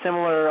 and, you know,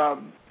 similar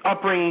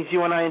upbringings,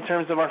 you and I, in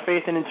terms of our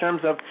faith and in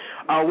terms of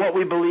what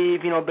we believe,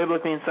 you know,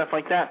 biblically and stuff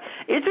like that.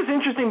 It's just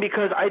interesting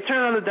because I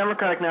turn on the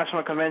Democratic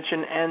National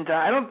Convention, and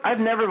I've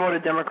never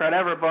voted Democrat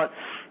ever, but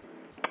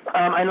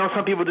I know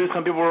some people do.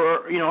 Some people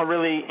are, you know,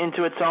 really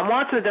into it. So I'm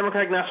watching the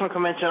Democratic National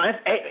Convention.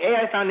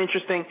 I found it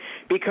interesting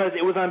because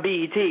it was on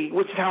BET,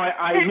 which is how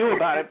I knew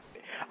about it.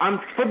 I'm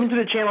flipping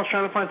through the channels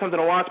trying to find something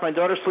to watch. My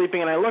daughter's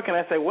sleeping, and I look and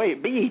I say,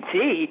 wait, BET?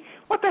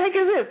 What the heck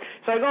is this?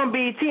 So I go on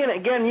BET, and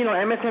again, you know,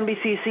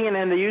 MSNBC,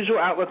 CNN, the usual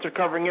outlets are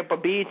covering it,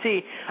 but BET,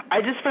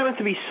 I just found it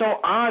to be so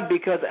odd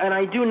because, and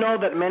I do know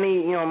that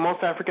many, you know,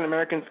 most African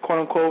Americans, quote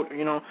unquote,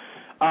 you know,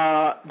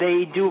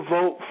 they do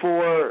vote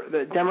for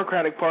the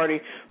Democratic Party,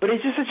 but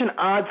it's just such an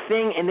odd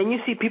thing. And then you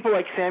see people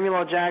like Samuel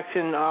L.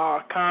 Jackson,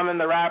 Common,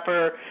 the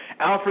rapper,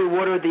 Alfre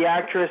Woodard, the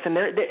actress, and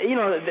they're you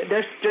know,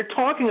 they're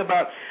talking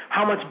about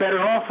how much better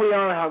off we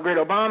are, how great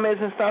Obama is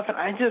and stuff. And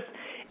I just,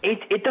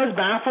 it does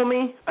baffle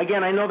me.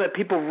 Again, I know that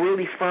people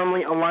really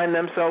firmly align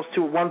themselves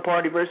to one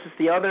party versus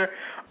the other.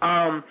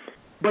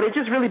 But it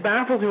just really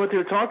baffles me what they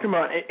were talking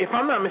about. If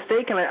I'm not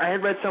mistaken, I had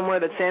read somewhere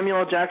that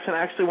Samuel L. Jackson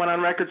actually went on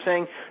record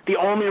saying the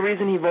only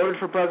reason he voted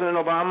for President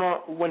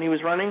Obama when he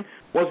was running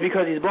was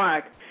because he's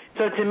black.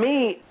 So to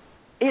me,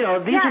 you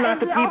know, these are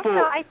not the people.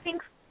 Also, I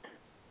think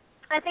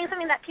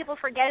something that people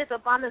forget is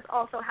Obama's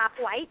also half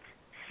white.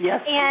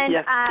 Yes, and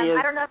yes, he is.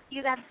 I don't know if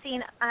you have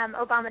seen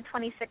Obama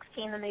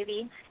 2016, the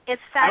movie.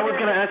 It's fabulous. I was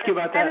going to ask you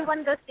about that.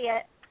 Everyone go see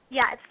it.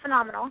 Yeah, it's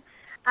phenomenal.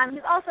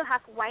 He's also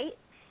half white.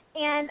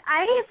 And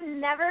I've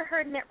never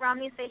heard Mitt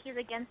Romney say he's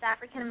against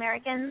African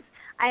Americans.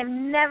 I've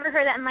never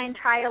heard that in my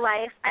entire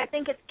life. I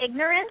think it's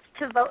ignorance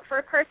to vote for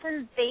a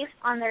person based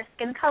on their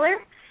skin color,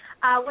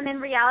 when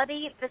in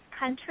reality this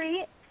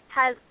country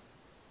has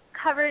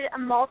covered a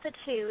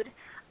multitude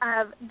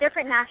of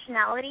different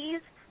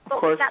nationalities. But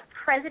with that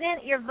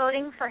president, you're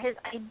voting for his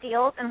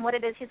ideals and what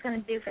it is he's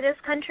going to do for this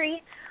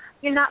country.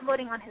 You're not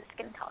voting on his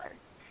skin color.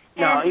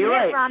 No, and you're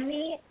Mitt right.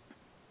 Romney,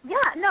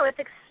 yeah, no, it's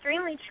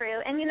extremely true.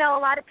 And, you know,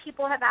 a lot of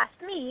people have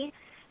asked me,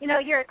 you know,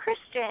 you're a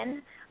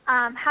Christian,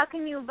 how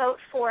can you vote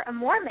for a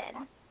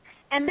Mormon?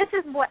 And this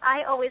is what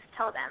I always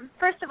tell them.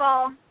 First of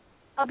all,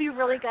 I'll be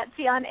really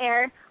gutsy on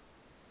air.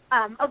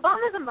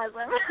 Obama's a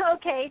Muslim,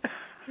 okay?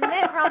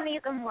 Mitt Romney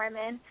is a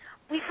Mormon.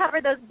 We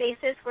cover those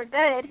bases. We're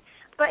good.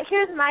 But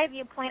here's my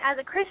viewpoint. As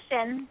a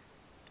Christian,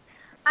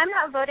 I'm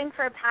not voting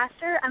for a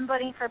pastor. I'm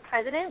voting for a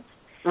president.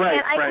 Right,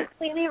 and I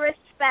completely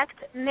respect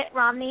Mitt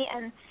Romney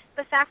and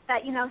the fact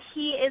that, you know,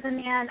 he is a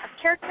man of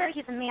character,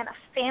 he's a man of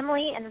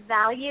family and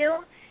value,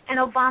 and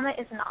Obama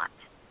is not.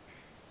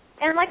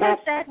 And like I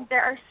said,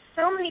 there are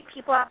so many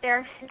people out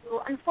there who,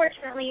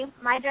 unfortunately,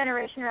 my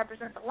generation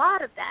represents a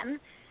lot of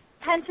them,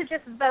 tend to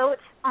just vote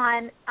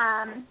on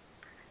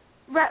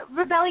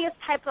rebellious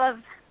type of,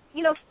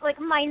 like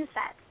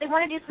mindset. They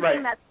want to do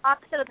something that's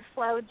opposite of the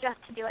flow just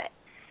to do it.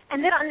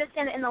 And they don't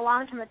understand that in the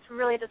long term it's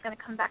really just going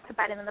to come back to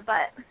bite them in the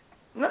butt.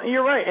 No,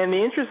 you're right. And the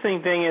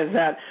interesting thing is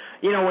that,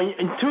 when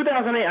in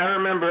 2008, I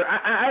remember,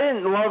 I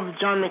didn't love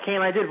John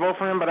McCain. I did vote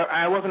for him, but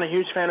I wasn't a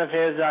huge fan of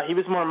his. He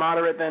was more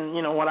moderate than,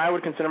 what I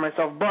would consider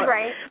myself. But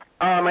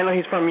I know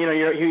he's from,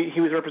 he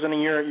was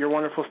representing your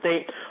wonderful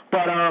state.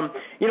 But,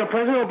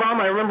 President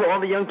Obama, I remember all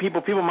the young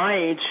people my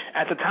age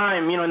at the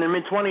time, in their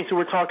mid-20s who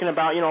were talking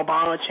about,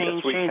 Obama,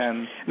 change.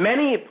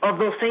 Many of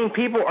those same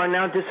people are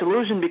now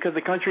disillusioned because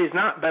the country is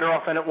not better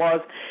off than it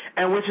was,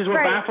 and which is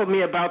what baffled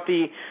me about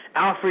the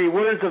Alfred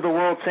Woods of the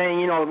world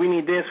saying, we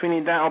need this, we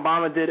need that,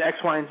 Obama did X,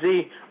 Y, and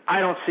Z. I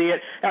don't see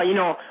it.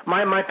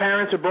 My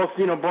parents are both,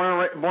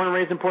 born and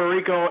raised in Puerto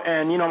Rico,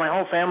 and, my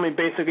whole family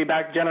basically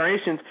back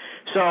generations.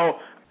 So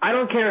I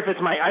don't care if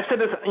it's I've said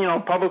this,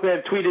 publicly,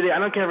 I've tweeted it, I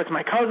don't care if it's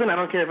my cousin, I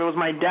don't care if it was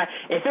my dad.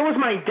 If it was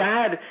my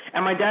dad,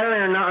 and my dad and I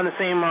are not on the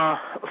same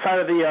side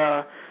of the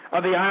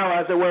aisle,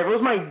 as it were, if it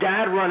was my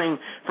dad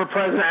running for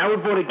president, I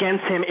would vote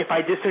against him if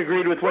I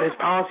disagreed with what his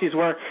policies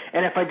were,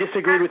 and if I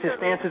disagreed with his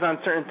stances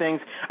on certain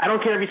things. I don't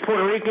care if he's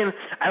Puerto Rican,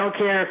 I don't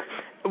care if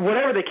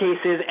whatever the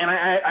case is, and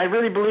I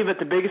really believe that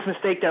the biggest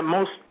mistake that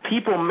most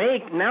people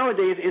make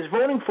nowadays is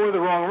voting for the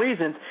wrong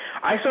reasons.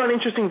 I saw an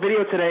interesting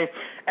video today,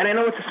 and I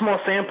know it's a small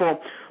sample,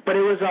 but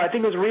it was, I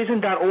think it was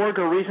reason.org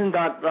or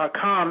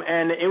reason.com,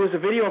 and it was a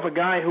video of a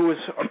guy who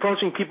was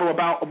approaching people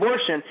about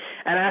abortion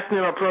and asking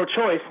them about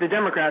pro-choice, the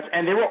Democrats,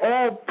 and they were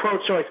all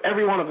pro-choice,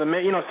 every one of them,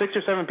 6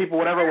 or 7 people,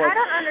 whatever it was. I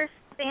don't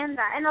understand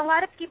that, and a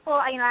lot of people,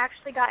 I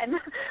actually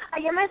I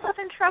get myself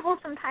in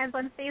trouble sometimes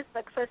on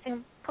Facebook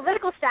posting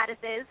political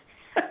statuses,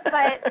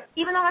 but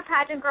even though I'm a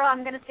pageant girl,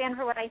 I'm going to stand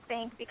for what I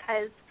think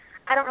because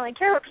I don't really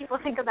care what people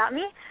think about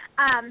me.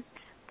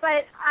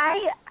 But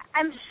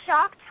I'm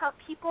shocked how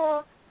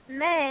people,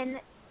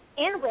 men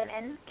and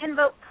women, can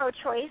vote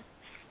pro-choice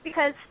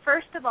because,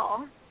 first of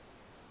all,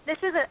 this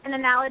is an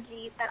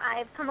analogy that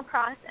I've come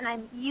across and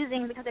I'm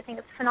using because I think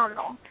it's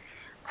phenomenal.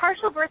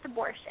 Partial birth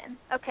abortion,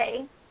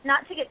 okay?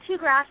 Not to get too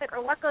graphic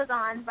or what goes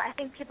on, but I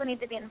think people need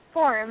to be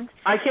informed.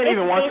 I can't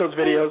even watch those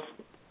videos.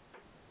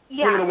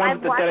 Yeah, the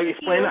ones that I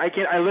explain.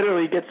 I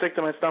literally get sick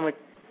to my stomach.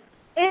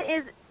 It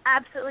is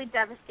absolutely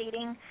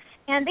devastating,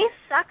 and they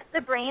suck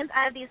the brains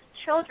out of these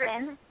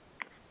children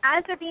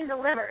as they're being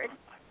delivered,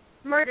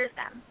 murders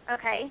them.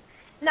 Okay.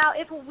 Now,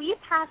 if we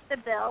pass the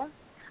bill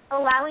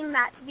allowing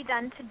that to be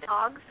done to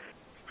dogs,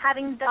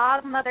 having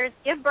dog mothers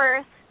give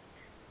birth,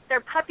 their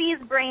puppies'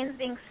 brains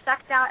being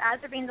sucked out as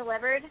they're being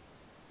delivered,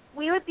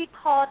 we would be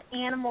called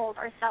animals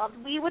ourselves.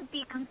 We would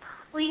be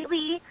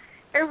completely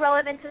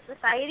irrelevant to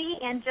society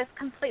and just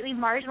completely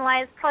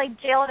marginalized, probably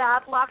jailed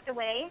up, locked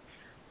away.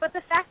 But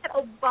the fact that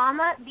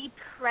Obama, the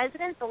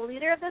president, the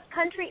leader of this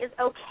country, is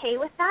okay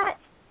with that,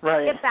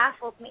 it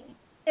baffles me.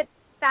 It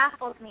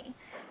baffles me.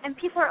 And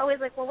people are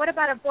always like, well, what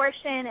about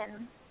abortion?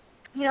 And,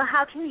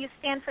 how can you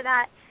stand for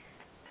that?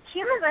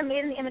 Humans are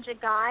made in the image of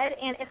God,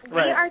 and if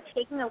we are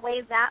taking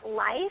away that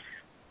life,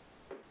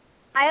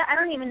 I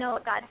don't even know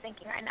what God's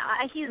thinking right now.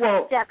 He's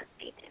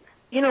devastated.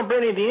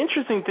 Brittany, the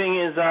interesting thing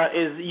is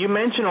you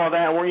mentioned all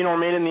that. We're,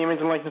 made in the image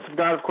and likeness of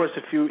God, of course,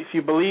 if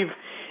you believe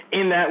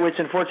in that, which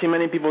unfortunately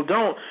many people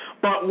don't.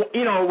 But,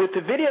 with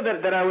the video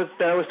that I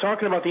was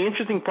talking about, the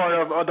interesting part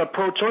of the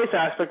pro-choice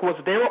aspect was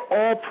they were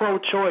all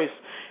pro-choice.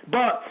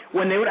 But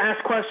when they would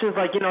ask questions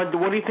like,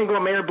 what do you think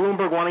about Mayor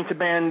Bloomberg wanting to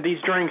ban these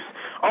drinks?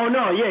 Oh,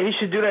 no, yeah, he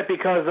should do that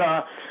because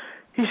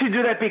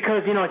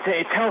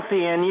it's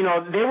healthy. And,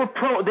 they were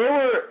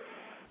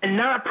and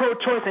not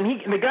pro-choice, and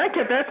the guy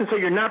kept asking, so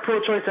you're not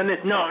pro-choice on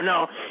this? No,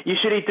 you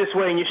should eat this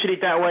way and you should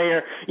eat that way,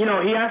 or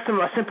he asked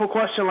them a simple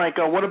question like,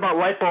 what about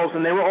light bulbs?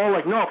 And they were all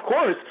like, no, of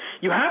course,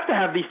 you have to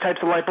have these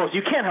types of light bulbs. You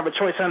can't have a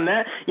choice on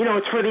that.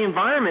 It's for the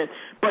environment.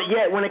 But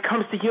yet, when it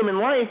comes to human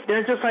life,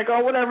 they're just like,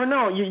 oh, whatever.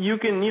 No, you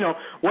can,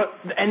 what?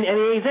 And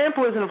the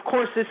example is, and of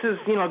course, this is,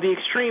 the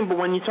extreme. But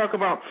when you talk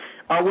about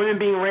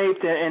women being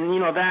raped, and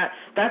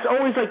that's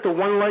always like the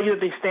one leg that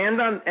they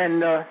stand on.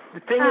 And the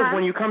thing is,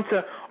 when you come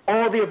to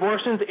all the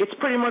abortions, it's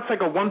pretty much like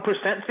a 1%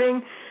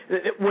 thing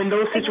when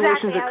those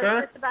situations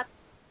occur.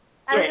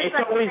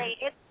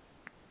 It's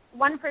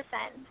 1%.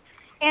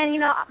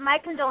 And, my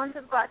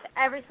condolences go out to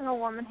every single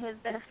woman who has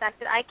been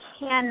affected. I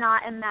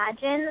cannot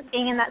imagine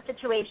being in that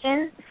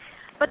situation.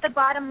 But the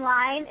bottom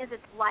line is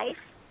it's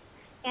life,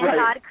 and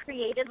God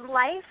created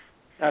life.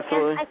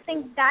 Absolutely. And I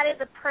think that is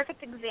a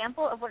perfect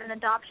example of what an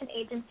adoption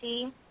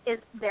agency is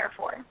there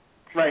for.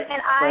 Right.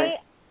 And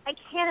I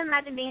can't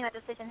imagine being in that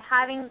decision,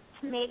 having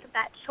to make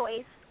that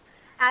choice.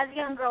 As a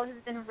young girl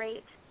who's been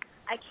raped,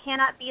 I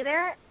cannot be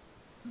there,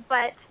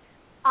 but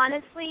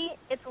honestly,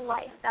 it's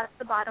life. That's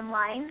the bottom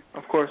line.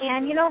 Of course.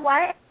 And you know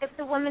what? If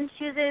the woman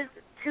chooses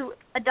to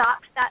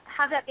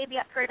have that baby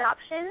up for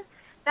adoption,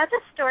 that's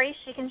a story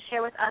she can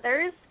share with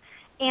others,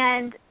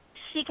 and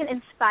she can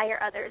inspire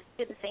others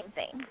to do the same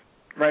thing.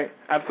 Right.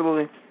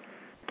 Absolutely.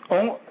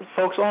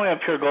 Folks, only on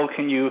Pure Gold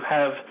can you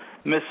have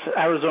Miss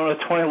Arizona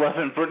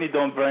 2011, Brittany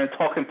Dawn Brennan,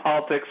 talking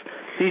politics.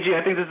 DG,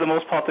 I think this is the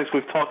most politics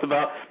we've talked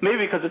about,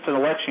 maybe because it's an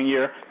election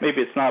year,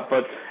 maybe it's not,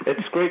 but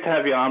it's great to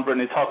have you on,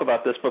 Brittany, to talk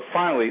about this. But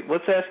finally,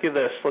 let's ask you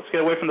this. Let's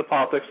get away from the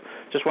politics.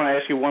 Just want to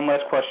ask you one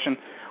last question.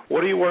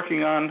 What are you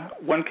working on?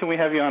 When can we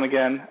have you on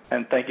again?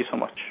 And thank you so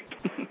much.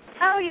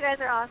 Oh, you guys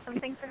are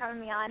awesome. Thanks for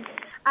having me on.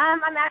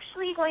 I'm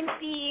actually going to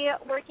be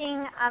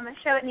working a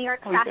show at New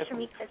York Fashion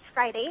Week this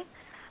Friday.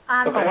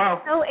 Wow.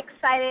 I'm so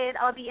excited.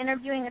 I'll be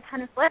interviewing a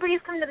ton of celebrities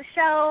coming to the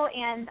show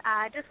and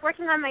just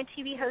working on my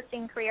TV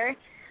hosting career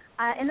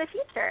in the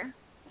future.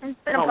 It's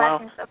been a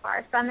blessing so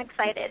far, so I'm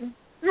excited.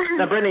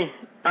 Now, Brittany,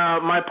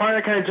 my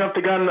partner kind of jumped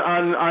the gun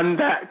on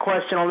that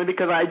question only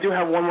because I do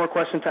have one more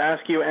question to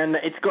ask you, and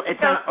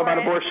it's not about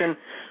abortion,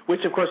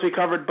 which of course we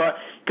covered, but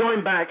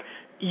going back,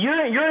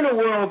 you're in a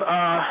world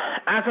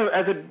as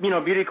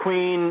a beauty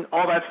queen,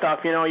 all that stuff.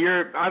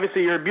 You're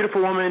a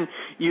beautiful woman.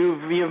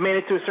 You've made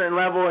it to a certain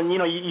level, and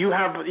you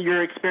have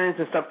your experience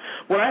and stuff.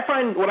 What I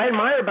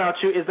admire about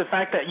you is the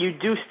fact that you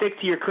do stick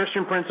to your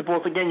Christian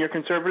principles. Again, your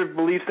conservative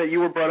beliefs that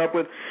you were brought up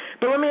with.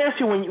 But let me ask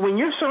you, when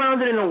you're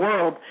surrounded in a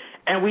world.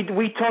 And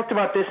we talked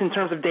about this in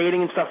terms of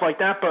dating and stuff like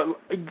that, but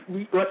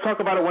let's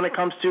talk about it when it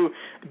comes to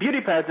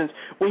beauty pageants.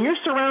 When you're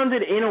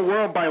surrounded in a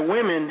world by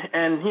women,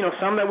 and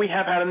some that we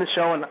have had on the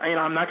show, and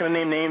I'm not going to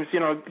name names.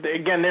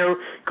 Again, they're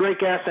great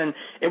guests, and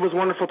it was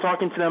wonderful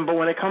talking to them. But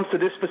when it comes to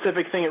this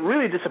specific thing, it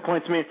really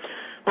disappoints me.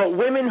 But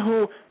women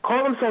who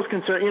call themselves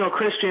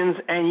Christians,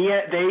 and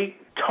yet they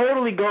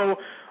totally go.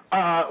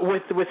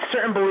 With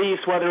certain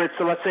beliefs, whether it's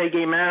let's say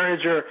gay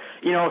marriage or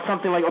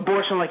something like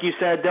abortion, like you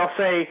said, they'll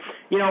say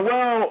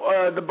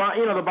the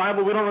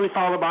Bible, we don't really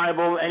follow the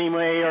Bible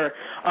anyway, or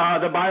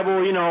the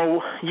Bible,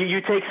 you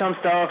take some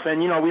stuff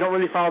and we don't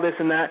really follow this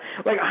and that.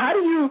 Like how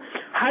do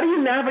you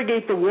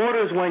navigate the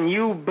waters when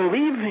you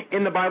believe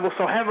in the Bible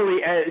so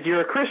heavily as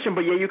you're a Christian,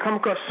 but yet you come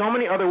across so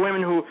many other women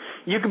who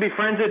you could be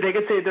friends with, they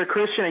could say they're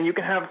Christian and you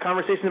can have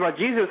conversations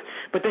about Jesus,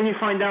 but then you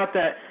find out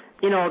that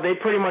they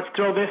pretty much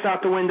throw this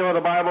out the window of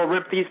the Bible,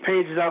 rip these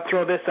pages out,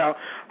 throw this out.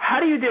 How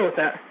do you deal with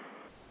that?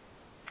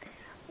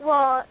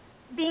 Well,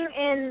 being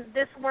in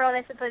this world,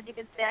 I suppose you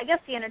could say, I guess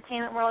the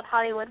entertainment world,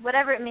 Hollywood,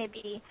 whatever it may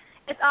be,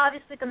 it's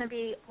obviously going to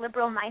be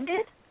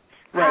liberal-minded.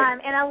 Right.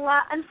 And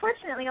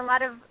unfortunately, a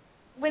lot of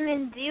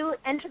women do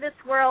enter this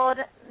world.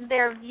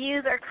 Their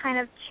views are kind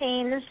of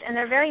changed, and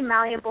they're very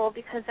malleable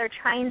because they're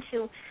trying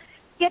to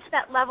get to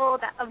that level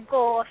of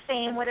goal, of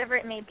fame, whatever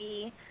it may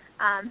be.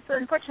 So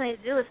unfortunately,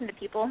 I do listen to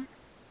people,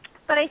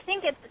 but I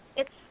think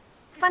it's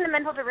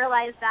fundamental to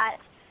realize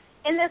that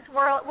in this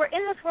world, we're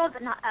in this world,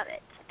 but not of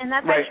it, and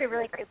that's actually a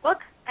really great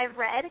book I've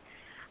read.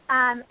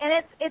 And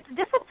it's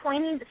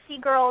disappointing to see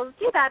girls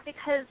do that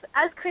because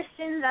as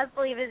Christians, as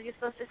believers, you're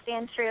supposed to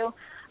stand true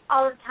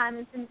all the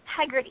time. It's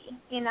integrity,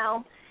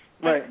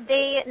 Right. It's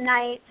day,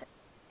 night.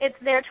 It's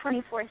there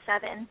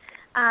 24/7,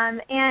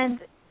 and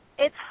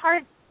it's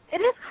hard.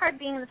 It is hard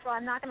being in this world.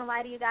 I'm not going to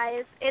lie to you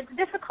guys. It's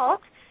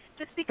difficult.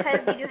 Just because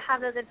you do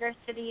have those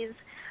adversities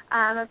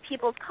of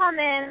people's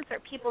comments or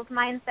people's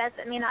mindsets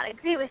that may not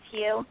agree with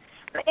you.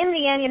 But in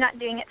the end, you're not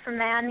doing it for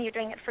man, you're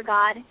doing it for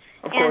God.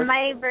 And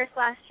my verse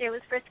last year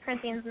was 1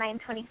 Corinthians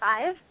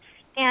 9:25,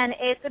 and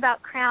it's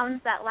about crowns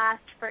that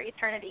last for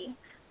eternity.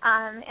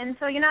 And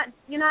so you're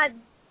not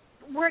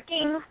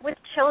working with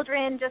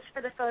children just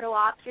for the photo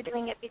ops. You're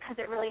doing it because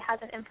it really has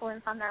an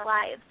influence on their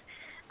lives.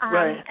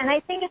 Right. And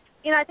I think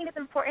it's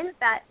important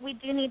that we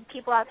do need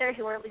people out there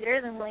who are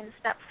leaders and willing to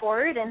step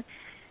forward and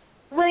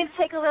willing to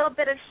take a little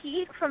bit of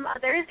heat from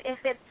others if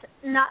it's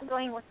not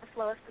going with the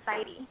flow of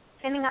society.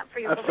 Standing up for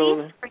your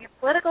beliefs, for your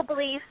political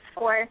beliefs,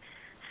 for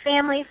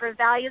family, for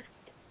values.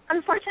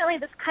 Unfortunately,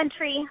 this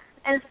country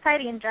and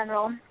society in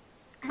general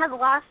has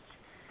lost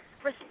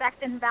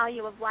respect and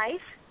value of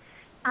life.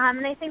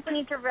 And I think we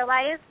need to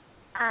realize,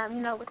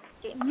 with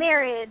gay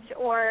marriage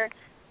or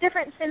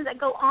different sins that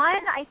go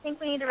on, I think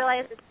we need to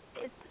realize it's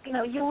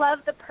you love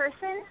the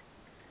person,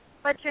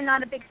 but you're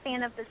not a big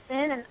fan of the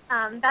sin,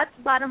 and that's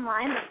bottom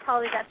line. That's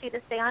probably gutsy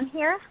to say on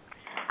here,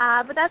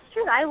 but that's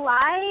true. I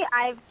lie.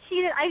 I've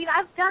cheated.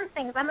 I've done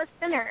things. I'm a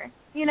sinner.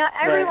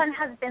 Everyone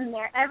has been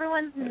there.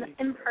 Everyone's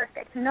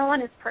imperfect. No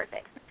one is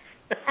perfect,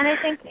 and I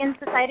think in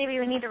society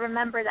we need to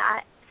remember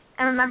that,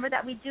 and remember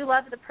that we do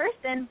love the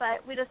person,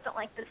 but we just don't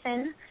like the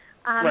sin,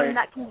 and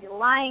that can be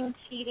lying,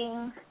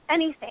 cheating,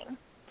 anything.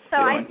 So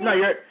I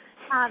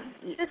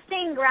think just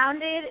staying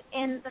grounded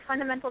in the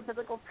fundamental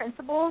biblical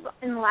principles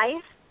in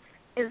life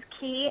is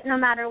key, no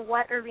matter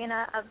what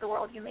arena of the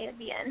world you may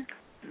be in.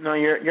 No,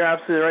 you're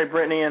absolutely right,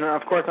 Brittany, and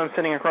of course I'm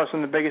sitting across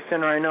from the biggest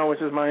sinner I know,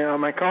 which is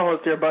my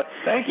co-host here. But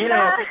thank you.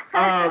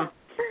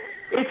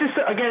 It's just,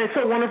 again, it's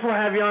so wonderful to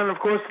have you on. Of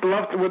course,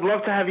 would love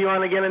to have you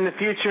on again in the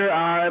future,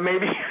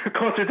 maybe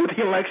closer to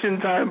the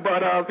election time. But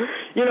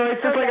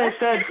it's just like I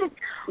said,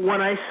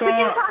 when I saw we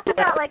can talk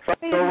about like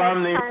food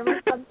Romney, time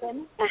or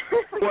something.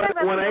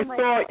 when I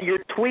saw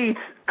your tweets,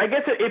 I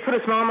guess it put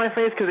a smile on my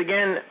face because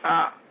again,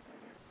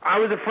 I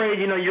was afraid,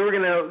 you were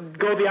going to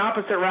go the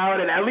opposite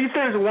route, and at least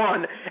there's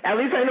one. At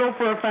least I know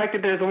for a fact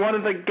that there's one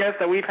of the guests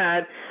that we've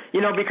had,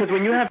 because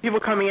when you have people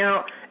coming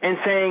out and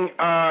saying,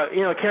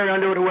 Carrie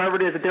Underwood,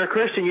 whoever it is, that they're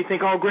Christian, you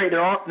think, oh, great,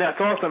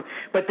 that's awesome.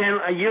 But then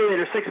a year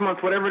later, 6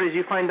 months, whatever it is,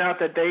 you find out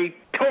that they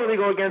totally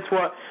go against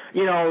what,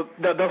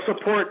 they'll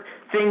support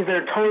things that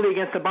are totally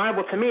against the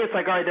Bible. To me, it's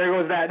like, all right, there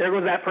goes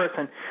that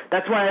person.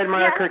 That's why I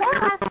admire Kirk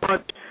so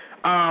much.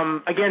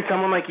 Again,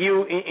 someone like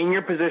you in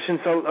your position,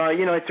 so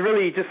it's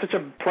really just such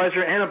a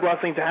pleasure and a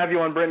blessing to have you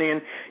on, Brittany.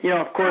 And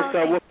of course,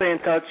 we'll stay in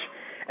touch,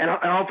 and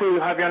hopefully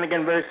we'll have you on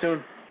again very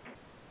soon.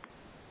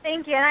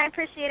 Thank you, and I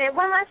appreciate it.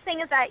 One last thing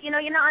is that you're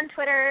not on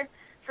Twitter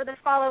for the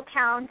follow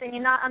count, and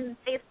you're not on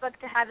Facebook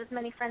to have as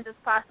many friends as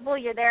possible.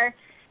 You're there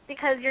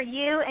because you're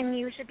you, and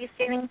you should be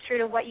standing true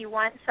to what you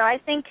want. So I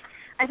think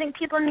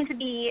people need to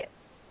be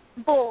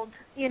bold,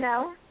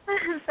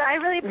 So I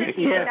really appreciate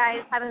you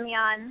guys having me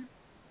on.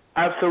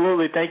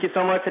 Absolutely. Thank you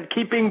so much. And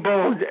keep being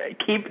bold.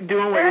 Keep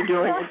doing what you're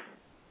doing.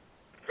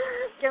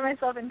 Get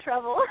myself in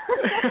trouble.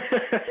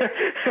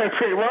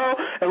 Okay, well,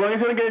 as long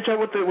as you don't get in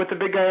trouble with the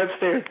big guy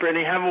upstairs,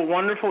 Brittany, have a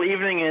wonderful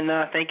evening, and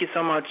thank you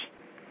so much.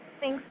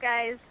 Thanks,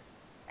 guys.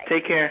 Bye.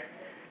 Take care.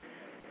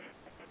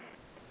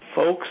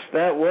 Folks,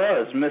 that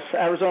was Miss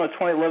Arizona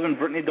 2011,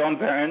 Brittany Dawn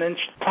Barron, and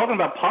talking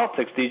about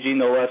politics, DG,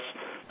 no less.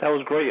 That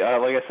was great.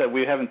 Like I said,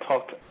 we haven't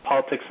talked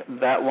politics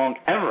that long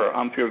ever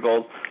on Pure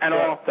Gold. At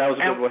all. That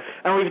was a good one.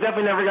 And we've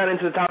definitely never got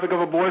into the topic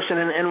of abortion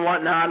and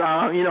whatnot,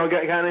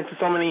 got into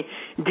so many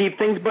deep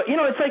things. But,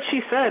 it's like she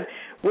said,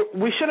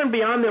 we shouldn't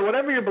be on there,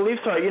 whatever your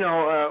beliefs are.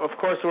 Of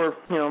course,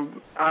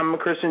 I'm a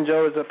Christian,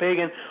 Joe is a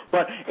pagan.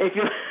 But if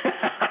you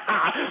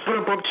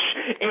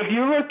if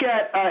you look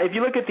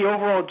at the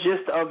overall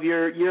gist of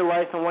your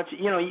life and what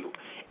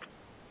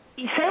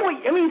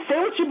say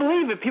what you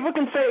believe. If people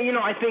can say,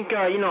 I think,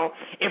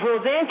 if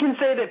Roseanne can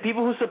say that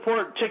people who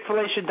support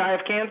Chick-fil-A should die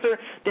of cancer,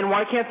 then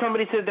why can't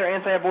somebody say they're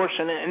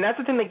anti-abortion? And that's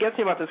the thing that gets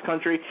me about this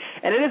country.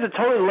 And it is a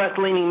totally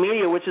left-leaning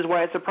media, which is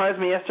why it surprised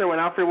me yesterday when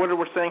Alfred Woodard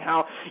was saying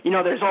how,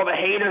 there's all the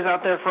haters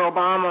out there for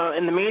Obama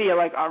in the media.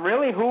 Like,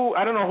 really? Who?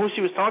 I don't know who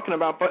she was talking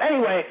about. But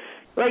anyway,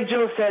 like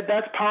Joe said,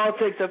 that's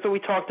politics. That's what we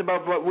talked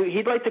about. But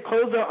he'd like to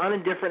close out on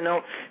a different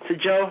note. So,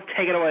 Joe,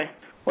 take it away.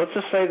 Let's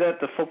just say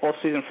that the football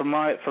season for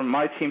my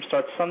team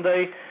starts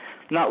Sunday.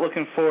 Not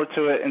looking forward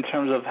to it in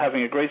terms of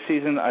having a great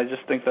season. I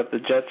just think that the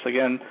Jets,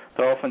 again,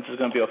 their offense is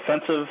going to be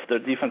offensive. Their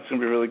defense is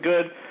going to be really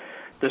good.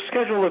 Their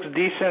schedule looks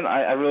decent.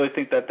 I really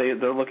think that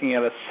they're looking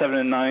at a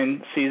 7-9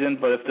 season,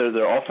 but if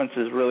their offense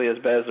is really as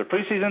bad as their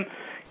preseason,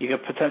 you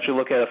could potentially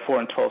look at a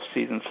 4-12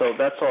 season. So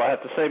that's all I have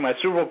to say. My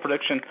Super Bowl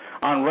prediction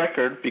on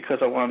record, because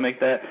I want to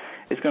make that,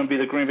 is going to be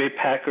the Green Bay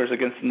Packers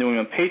against the New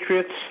England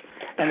Patriots.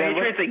 And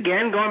Patriots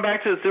again going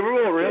back to the Super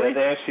Bowl, really?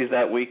 Yeah, the AFC's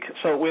that week.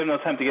 So we have no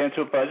time to get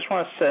into it, but I just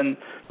want to send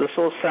this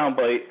little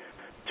soundbite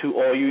to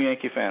all you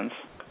Yankee fans.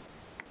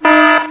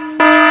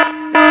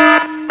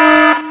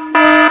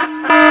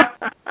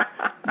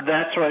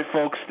 That's right,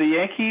 folks. The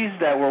Yankees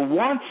that were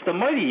once, the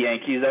mighty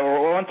Yankees that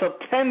were once up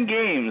 10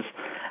 games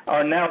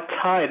are now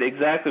tied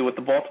exactly with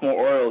the Baltimore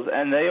Orioles,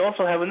 and they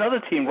also have another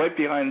team right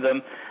behind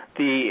them,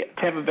 the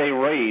Tampa Bay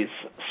Rays.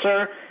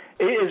 Sir,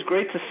 it is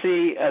great to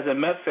see as a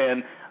Met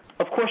fan.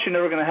 Of course, you're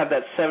never going to have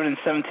that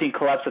 7-17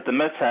 collapse that the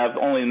Mets have.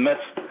 Only the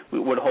Mets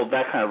would hold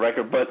that kind of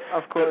record. But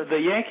of course,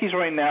 the Yankees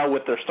right now,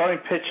 with their starting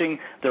pitching,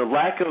 their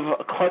lack of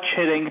clutch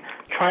hitting,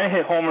 trying to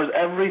hit homers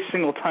every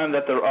single time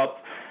that they're up,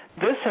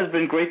 this has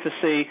been great to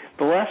see.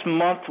 The last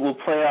month will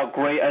play out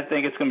great. I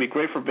think it's going to be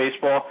great for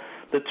baseball.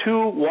 The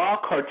two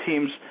wild card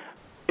teams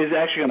is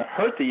actually going to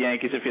hurt the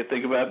Yankees if you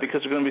think about it,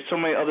 because there are going to be so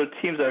many other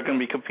teams that are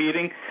going to be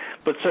competing.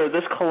 But, sir,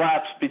 this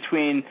collapse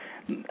between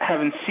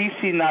having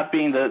CC not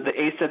being the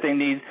ace that they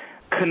need,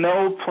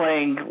 Cano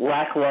playing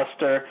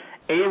lackluster,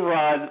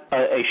 A-Rod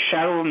a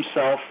shadow of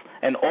himself,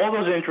 and all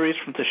those injuries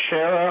from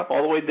Teixeira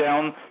all the way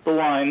down the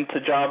line to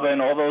Java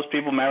and all those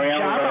people,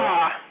 Mariano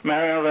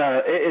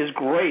Rivera. It is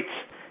great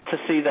to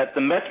see that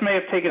the Mets may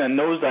have taken a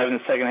nosedive in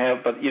the second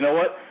half, but you know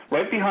what?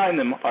 Right behind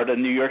them are the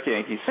New York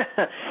Yankees.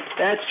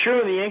 That's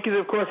true. The Yankees,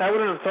 of course, I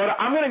wouldn't have thought.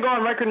 I'm going to go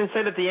on record and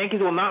say that the Yankees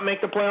will not make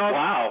the playoffs.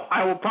 Wow.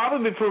 I will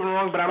probably be proven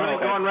wrong, but I'm going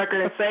to go on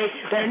record and say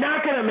they're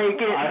not going to make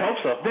it. I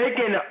hope so. They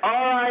can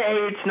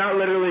RIH,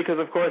 not literally, because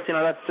of course,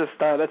 that's just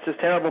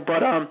terrible.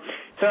 But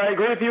so I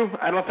agree with you.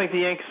 I don't think the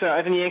Yankees.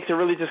 I think the Yankees are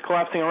really just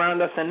collapsing around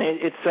us, and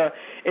it's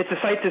a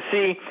sight to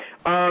see.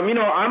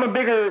 I'm a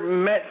bigger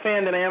Met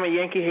fan than I am a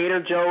Yankee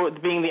hater, Joe,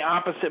 being the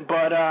opposite.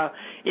 But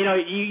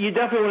you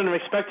definitely wouldn't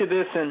have expected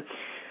this. And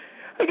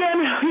again,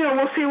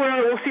 we'll see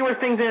where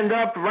things end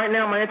up. Right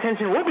now, my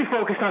attention will be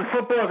focused on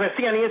football, as I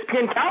see on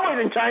ESPN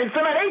Cowboys and Giants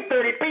at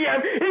 8:30 p.m.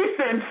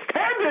 Eastern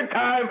Standard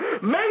Time.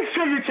 Make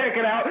sure you check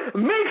it out.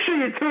 Make sure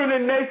you tune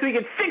in next week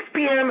at 6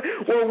 p.m.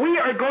 where we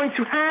are going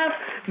to have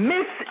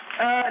Miss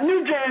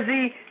New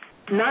Jersey.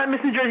 Not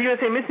Miss New Jersey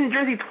USA, Miss New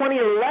Jersey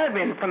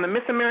 2011 from the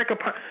Miss America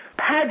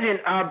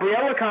pageant,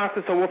 Briella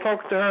Costa. So we'll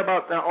talk to her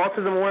about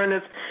autism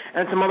awareness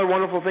and some other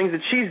wonderful things that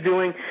she's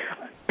doing.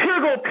 Pure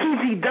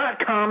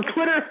PureGoldPG.com,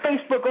 Twitter,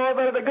 Facebook, all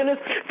that other goodness.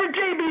 For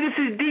JB, this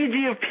is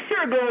DG of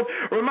Pure Gold,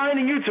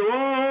 reminding you to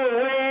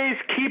always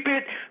keep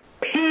it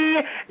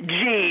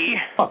PG.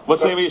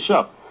 What's the name of your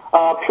show?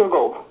 Pure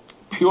Gold.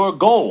 Pure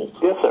Gold.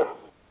 Yes, sir.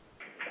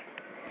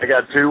 I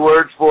got 2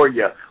 words for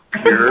you.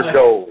 Pure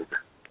Gold.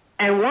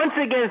 And once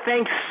again,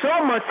 thanks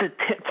so much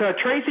to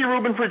Tracy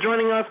Rubin for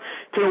joining us,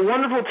 to the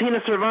wonderful Tina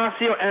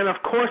Servasio, and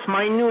of course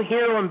my new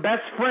hero and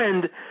best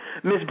friend,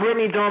 Miss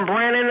Brittany Dawn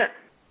Brannon,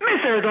 Miss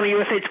Arizona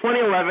USA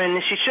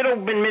 2011. She should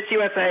have been Miss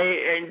USA,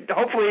 and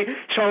hopefully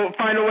she'll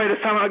find a way to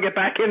somehow get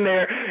back in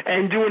there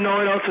and do what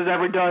no one else has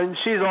ever done.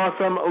 She's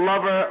awesome.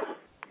 Love her.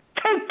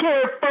 Take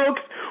care,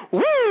 folks.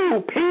 Woo!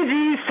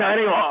 PG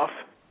signing off.